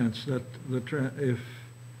one sense that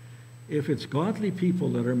if it's godly people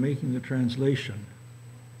that are making the translation,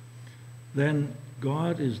 then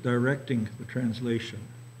God is directing the translation.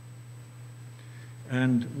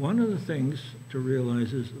 And one of the things to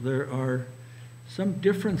realize is there are some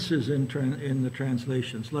differences in the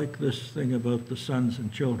translations, like this thing about the sons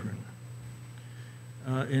and children.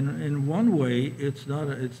 In one way, it's not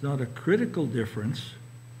a critical difference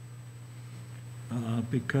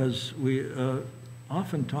because we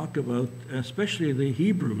often talk about, especially the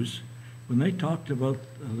Hebrews, when they talked about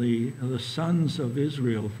the sons of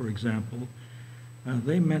Israel, for example,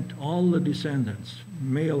 they meant all the descendants,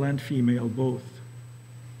 male and female both.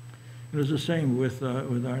 It was the same with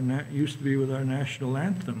our used to be with our national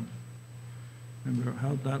anthem. Remember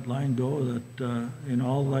how'd that line go? That in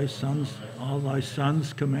all thy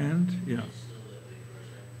sons command. Yeah.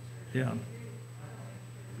 Yeah.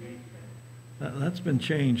 That's been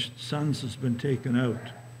changed. Sons has been taken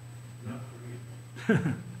out.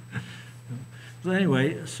 So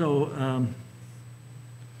anyway, so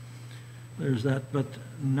there's that. But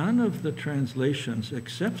none of the translations,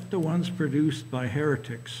 except the ones produced by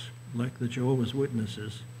heretics, like the Jehovah's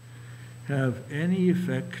Witnesses, have any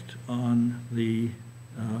effect on the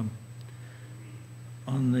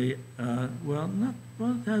well, not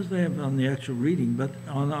well, as they have on the actual reading, but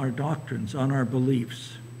on our doctrines, on our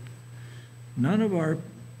beliefs. None of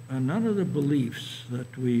the beliefs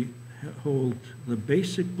that we hold, the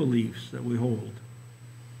basic beliefs that we hold,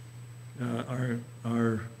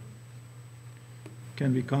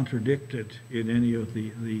 can be contradicted in any of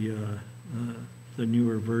the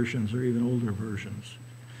newer versions or even older versions,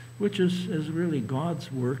 which is really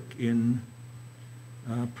God's work in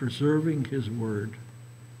preserving His Word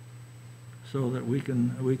so that we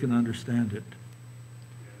can understand it.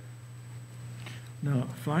 Now,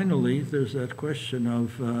 finally, there's that question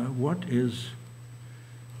of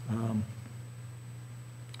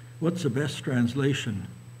what's the best translation?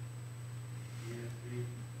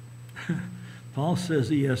 ESV. Paul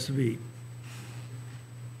says ESV.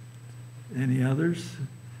 Any others? So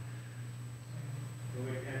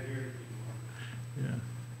we can't hear it anymore. Yeah.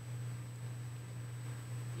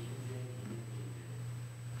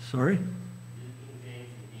 Sorry?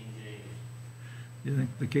 You think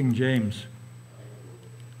the King James?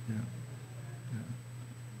 Yeah.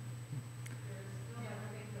 There's still, I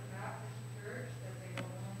think, the Baptist church that they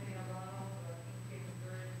don't only allow the King James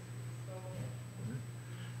Version to be spoken. So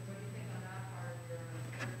what do you think on that part, where a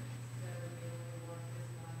church said that they only want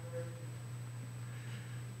this one version?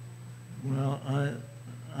 Well,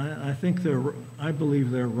 I think I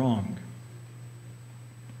believe they're wrong,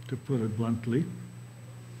 to put it bluntly.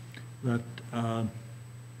 That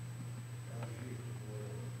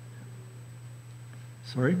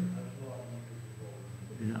sorry?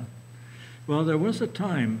 Yeah. Well, there was a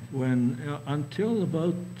time when, until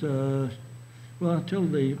the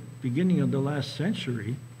beginning of the last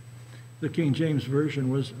century, the King James Version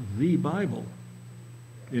was the Bible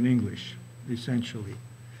in English, essentially.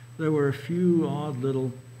 There were a few odd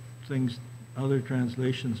little things, other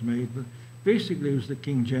translations made, but basically it was the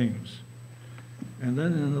King James. And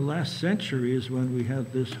then in the last century is when we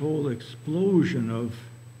had this whole explosion of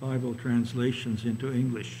Bible translations into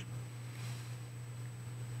English.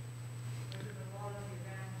 Was it a lot of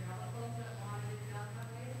evangelicals that wanted it done that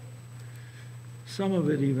way? Some of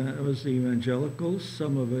it was the evangelicals,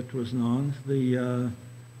 some of it was non. The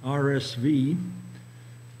RSV,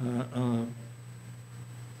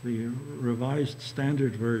 the Revised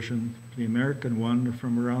Standard Version, the American one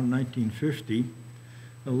from around 1950,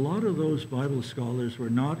 a lot of those Bible scholars were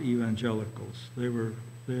not evangelicals. They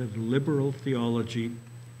had liberal theology.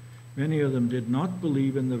 Many of them did not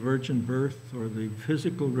believe in the virgin birth or the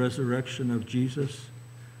physical resurrection of Jesus.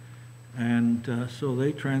 And so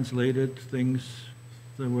they translated things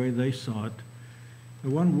the way they saw it. The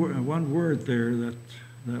one word there that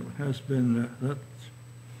has been, should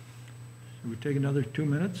we take another 2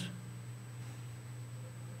 minutes?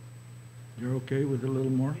 You're okay with a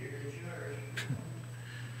little more?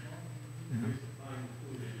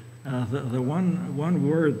 Yeah. The one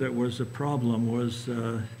word that was a problem was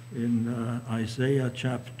in Isaiah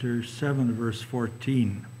chapter 7, verse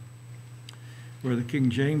 14, where the King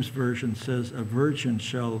James Version says, "A virgin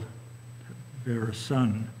shall bear a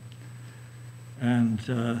son." And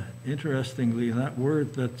interestingly, that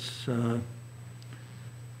word that's the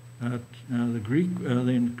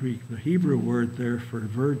Hebrew word there for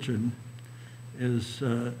virgin is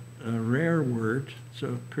a rare word, so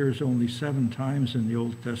it appears only 7 times in the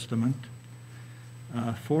Old Testament.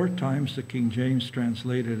 4 times the King James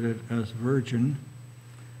translated it as virgin.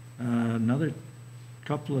 Another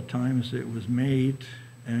couple of times it was maid,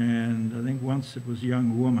 and I think once it was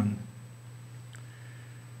young woman.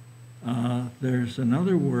 There's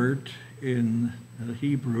another word in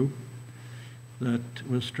Hebrew that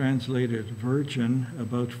was translated virgin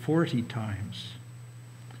about 40 times.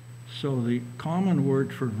 So the common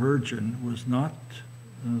word for virgin was not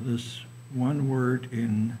this one word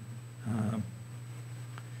in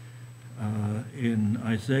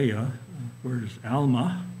Isaiah, word is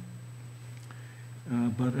Alma,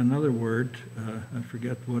 but another word, I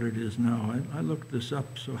forget what it is now. I looked this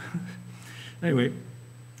up, so anyway.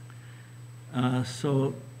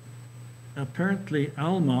 So apparently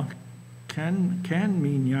Alma can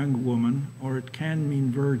mean young woman, or it can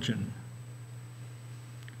mean virgin.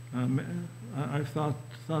 I've thought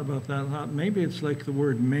about that a lot. Maybe it's like the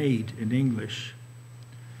word maid in English.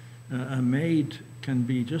 A maid can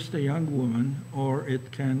be just a young woman, or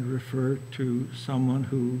it can refer to someone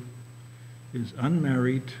who is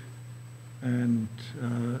unmarried and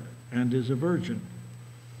is a virgin.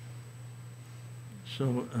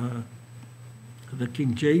 So the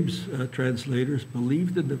King James translators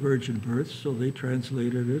believed in the virgin birth, so they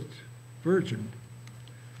translated it virgin.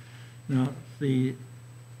 Now,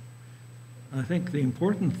 I think the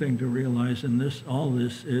important thing to realize in all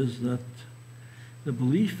this is that the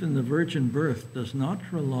belief in the virgin birth does not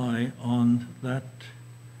rely on that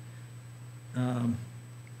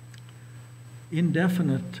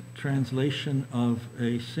indefinite translation of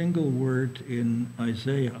a single word in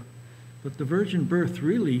Isaiah. But the virgin birth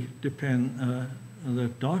really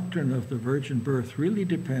the doctrine of the virgin birth really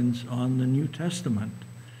depends on the New Testament,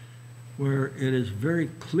 where it is very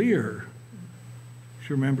clear, if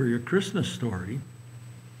you remember your Christmas story,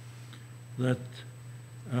 that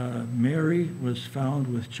Mary was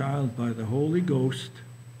found with child by the Holy Ghost,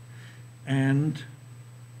 and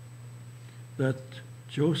that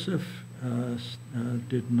Joseph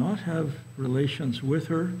did not have relations with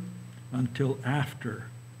her until after,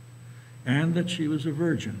 and that she was a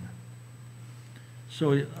virgin.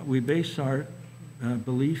 So we base our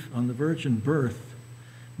belief on the virgin birth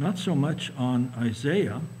not so much on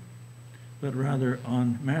Isaiah, but rather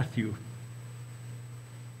on Matthew,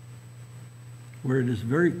 where it is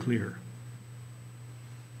very clear.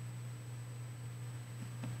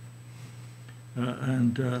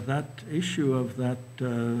 And that issue of that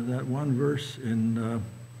one verse in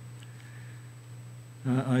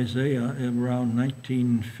Isaiah around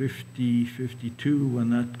 1950-52, when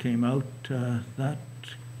that came out, that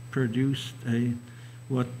produced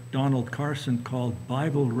what Donald Carson called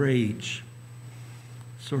Bible rage,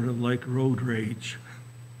 sort of like road rage.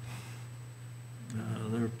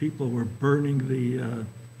 People were burning the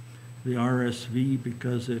RSV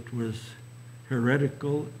because it was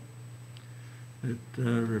heretical. It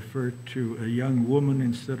referred to a young woman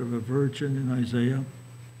instead of a virgin in Isaiah,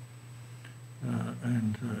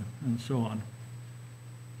 and so on.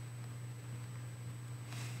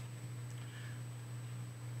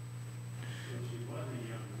 So she was a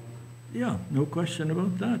young woman. Yeah, no question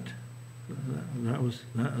about that.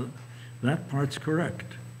 That part's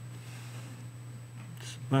correct.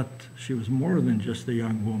 But she was more than just a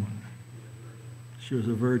young woman. She was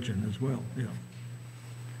a virgin as well, yeah.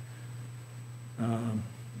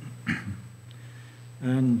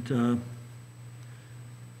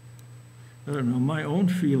 I don't know, my own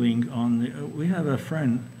feeling on we had a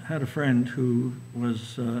friend who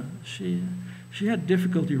was, she had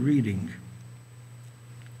difficulty reading,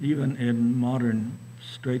 even in modern,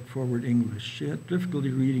 straightforward English. She had difficulty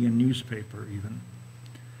reading a newspaper, even.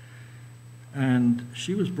 And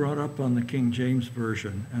she was brought up on the King James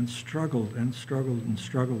Version and struggled and struggled and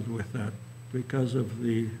struggled with that because of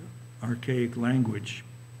the archaic language.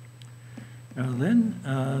 Then,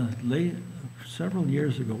 several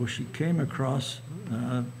years ago, she came across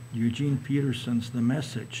Eugene Peterson's The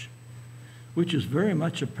Message, which is very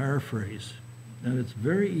much a paraphrase, and it's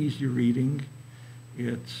very easy reading.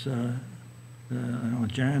 It's, I know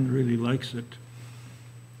Jan really likes it.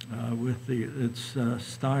 With its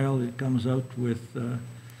style, it comes out with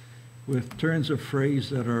turns of phrase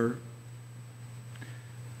that are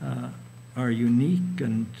unique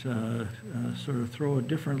and sort of throw a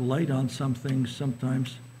different light on some things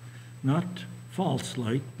sometimes. Not false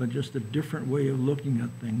light, but just a different way of looking at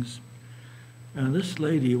things. And this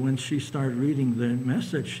lady, when she started reading The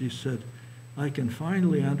Message, she said, "I can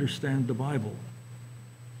finally understand the Bible."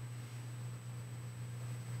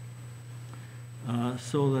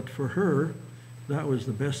 So that for her, that was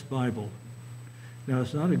the best Bible. Now,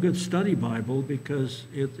 it's not a good study Bible because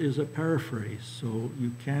it is a paraphrase, so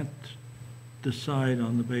you can't decide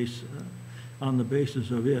on the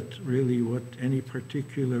basis of it really what any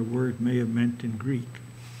particular word may have meant in Greek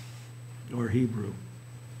or Hebrew,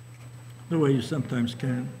 the way you sometimes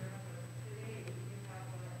can. Today, you have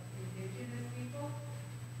indigenous people,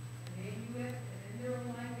 and they knew it, and in their own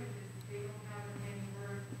languages, they don't have as many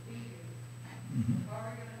words as we do. How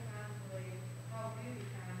are we going to translate, how do we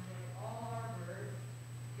translate all our words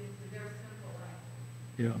into their simple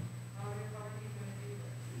language? Yeah. How are you going to do this?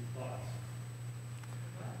 Thoughts.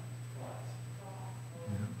 What? Thoughts. Thoughts.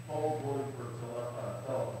 Old word for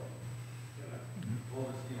television. We'll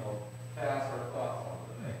just, pass our thoughts on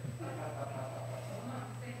to the next. Well, I'm not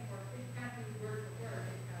saying we can't do word for word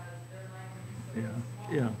because their language is so Yeah,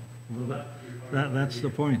 small. yeah. Well, that's the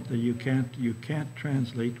point, that you can't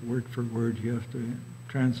translate word for word. You have to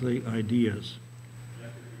translate ideas.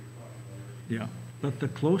 Yeah, but the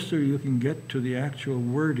closer you can get to the actual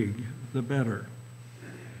wording, the better.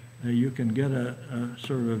 You can get a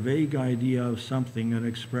sort of a vague idea of something and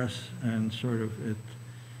express and sort of it.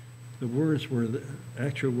 The words were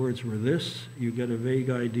actual words were this. You get a vague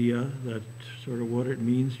idea that sort of what it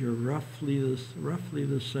means. You're roughly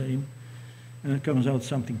the same, and it comes out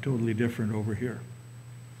something totally different over here.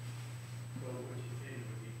 So what she's saying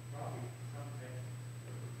would be probably some type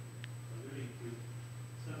of alluding to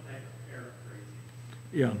some type of paraphrase.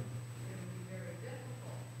 Yeah, It would be very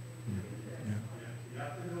difficult to do this. yeah, Yeah, you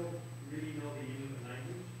have to know, really know the English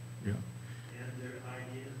language yeah. and their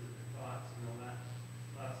ideas and their thoughts,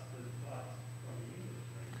 that's the thoughts from the English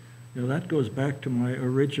language. Yeah, that goes back to my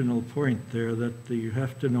original point there, that you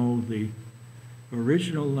have to know the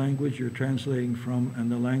original language you're translating from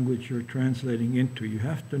and the language you're translating into. You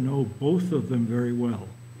have to know both of them very well.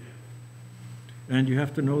 Yeah. And you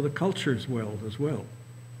have to know the cultures well as well.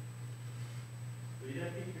 So you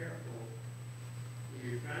have to be careful when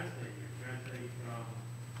you're translating. You're translating from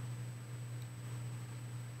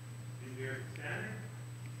the American Standard,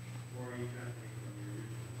 or are you translating from the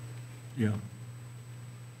original? Yeah,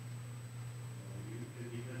 So you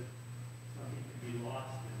could, because something could be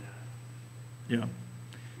lost in that. yeah.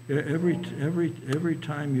 Every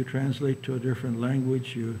time you translate to a different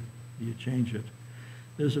language, you change it.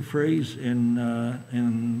 There's a phrase in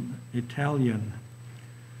Italian,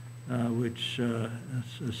 which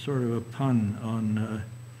is sort of a pun on,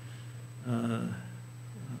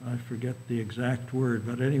 I forget the exact word,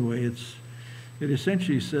 but anyway, it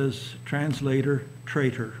essentially says translator,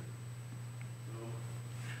 traitor.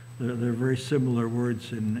 They're very similar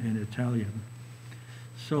words in Italian.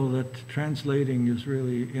 So that translating is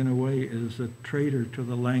really, in a way, is a traitor to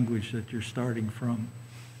the language that you're starting from.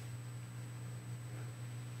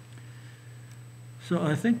 So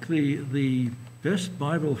I think the best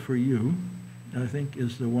Bible for you, I think,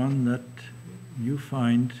 is the one that you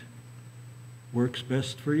find works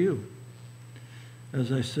best for you.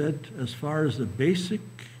 As I said, as far as the basic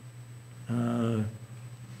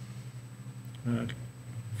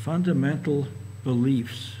fundamental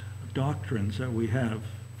beliefs, doctrines that we have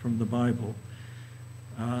from the Bible,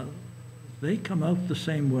 they come out the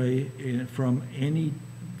same way from any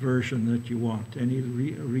version that you want, any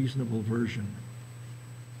reasonable version.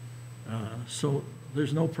 So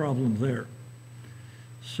there's no problem there.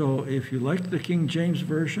 So if you like the King James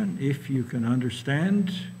Version, if you can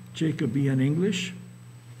understand Jacobean English,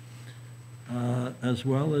 as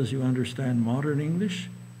well as you understand modern English,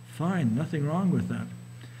 fine, nothing wrong with that.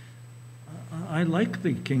 I like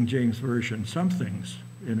the King James Version, some things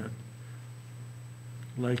in it.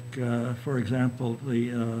 Like, for example,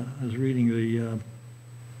 I was reading the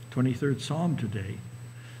 23rd Psalm today.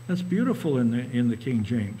 That's beautiful in the King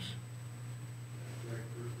James.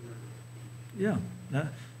 Yeah,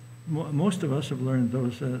 most of us have learned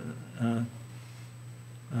those in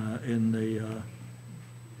the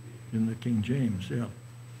King James. Yeah.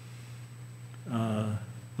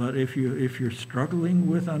 But if you're struggling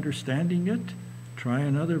with understanding it, try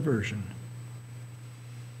another version.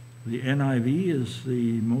 The NIV is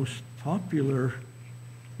the most popular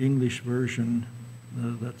English version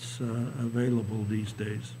that's available these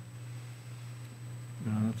days.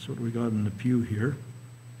 That's what we got in the pew here.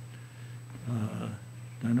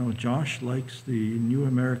 I know Josh likes the New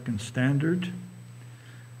American Standard.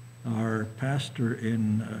 Our pastor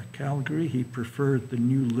in Calgary, he preferred the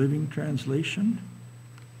New Living Translation.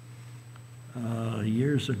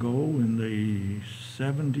 Years ago, in the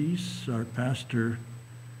 70s, our pastor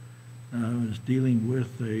was dealing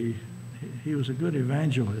with he was a good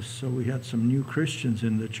evangelist, so we had some new Christians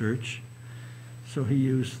in the church. So he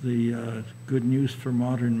used the Good News for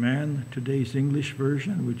Modern Man, today's English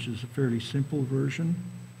version, which is a fairly simple version.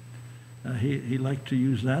 He liked to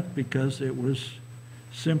use that because it was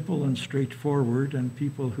simple and straightforward, and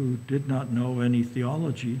people who did not know any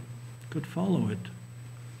theology could follow it.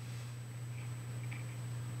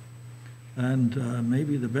 And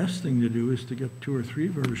maybe the best thing to do is to get 2 or 3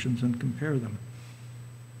 versions and compare them.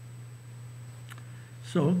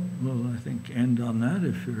 So, we'll, I think, end on that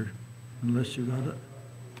unless you got it.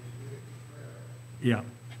 Yeah.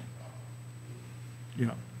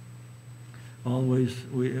 Yeah. Always,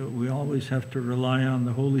 we always have to rely on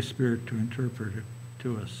the Holy Spirit to interpret it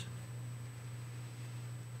to us.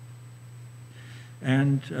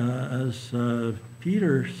 And as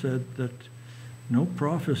Peter said, that no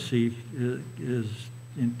prophecy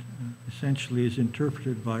essentially is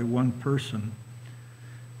interpreted by one person.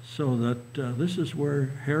 So that this is where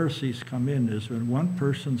heresies come in, is when one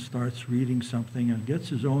person starts reading something and gets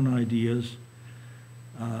his own ideas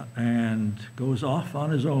and goes off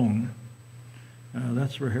on his own.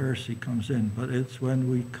 That's where heresy comes in. But it's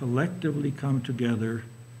when we collectively come together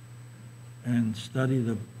and study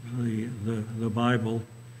the Bible,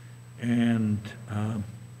 and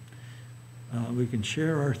we can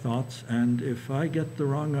share our thoughts. And if I get the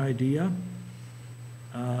wrong idea,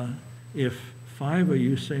 if 5 of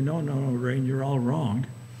you say, no, Rain, you're all wrong,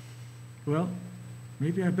 well,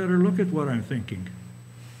 maybe I better look at what I'm thinking.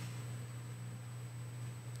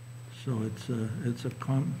 So it's a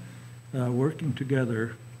working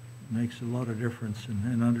together makes a lot of difference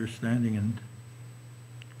in understanding and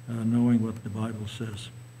knowing what the Bible says.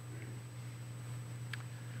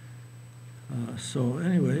 So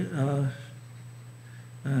anyway,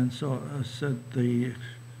 and so I said I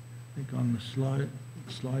think on the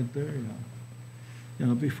slide there,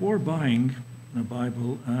 before buying a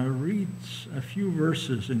Bible, read a few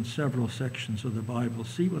verses in several sections of the Bible,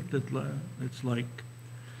 see what it's like.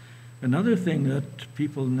 Another thing that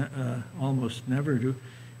people almost never do,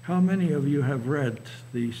 how many of you have read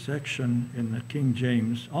the section in the King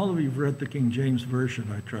James? All of you have read the King James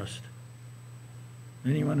Version, I trust.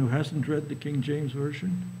 Anyone who hasn't read the King James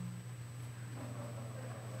Version?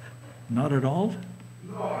 Not at all?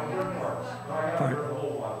 No, I read parts. I haven't read the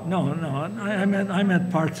whole Bible. No, I meant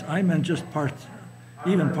parts. I meant just parts,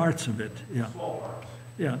 even parts of it. Yeah. Small parts.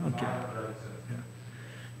 Yeah. I Okay. haven't read it since. Yeah.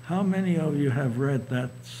 How many of you have read that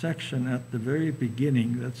section at the very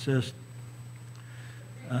beginning that says,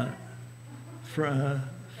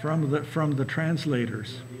 from the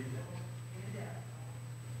translators?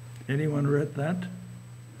 Anyone read that?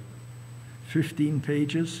 15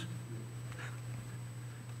 pages?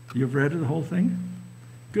 You've read the whole thing?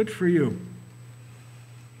 Good for you.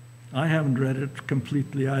 I haven't read it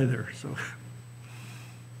completely either, so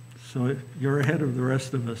you're ahead of the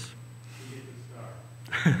rest of us.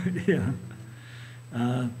 Yeah.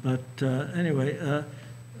 Anyway,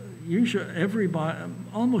 usually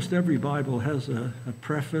almost every Bible has a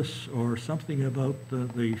preface or something about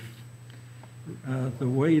the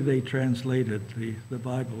way they translated the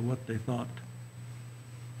Bible, what they thought.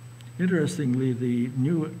 Interestingly, the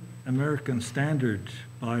New American Standard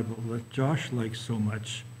Bible that Josh likes so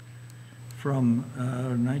much, from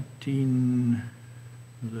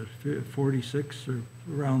 1946 or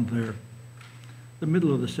around there, the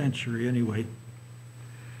middle of the century anyway,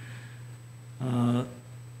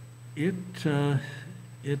 it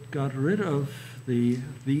got rid of the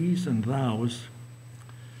these and thous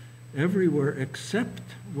everywhere except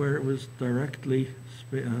where it was directly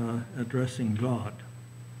addressing God.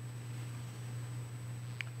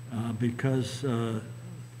 Because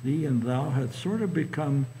thee and thou had sort of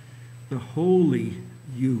become the holy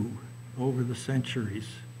you over the centuries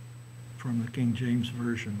from the King James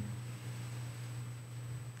Version.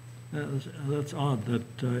 That's odd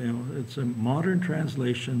that it's a modern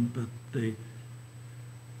translation, but they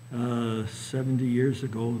 70 years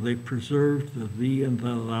ago they preserved the thee and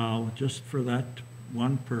the thou just for that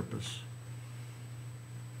one purpose.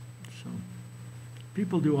 So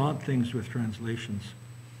people do odd things with translations.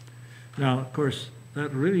 Now, of course,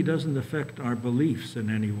 that really doesn't affect our beliefs in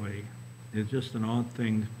any way. It's just an odd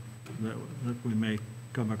thing that we may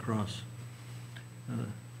come across.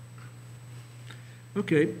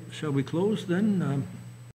 Okay, shall we close then?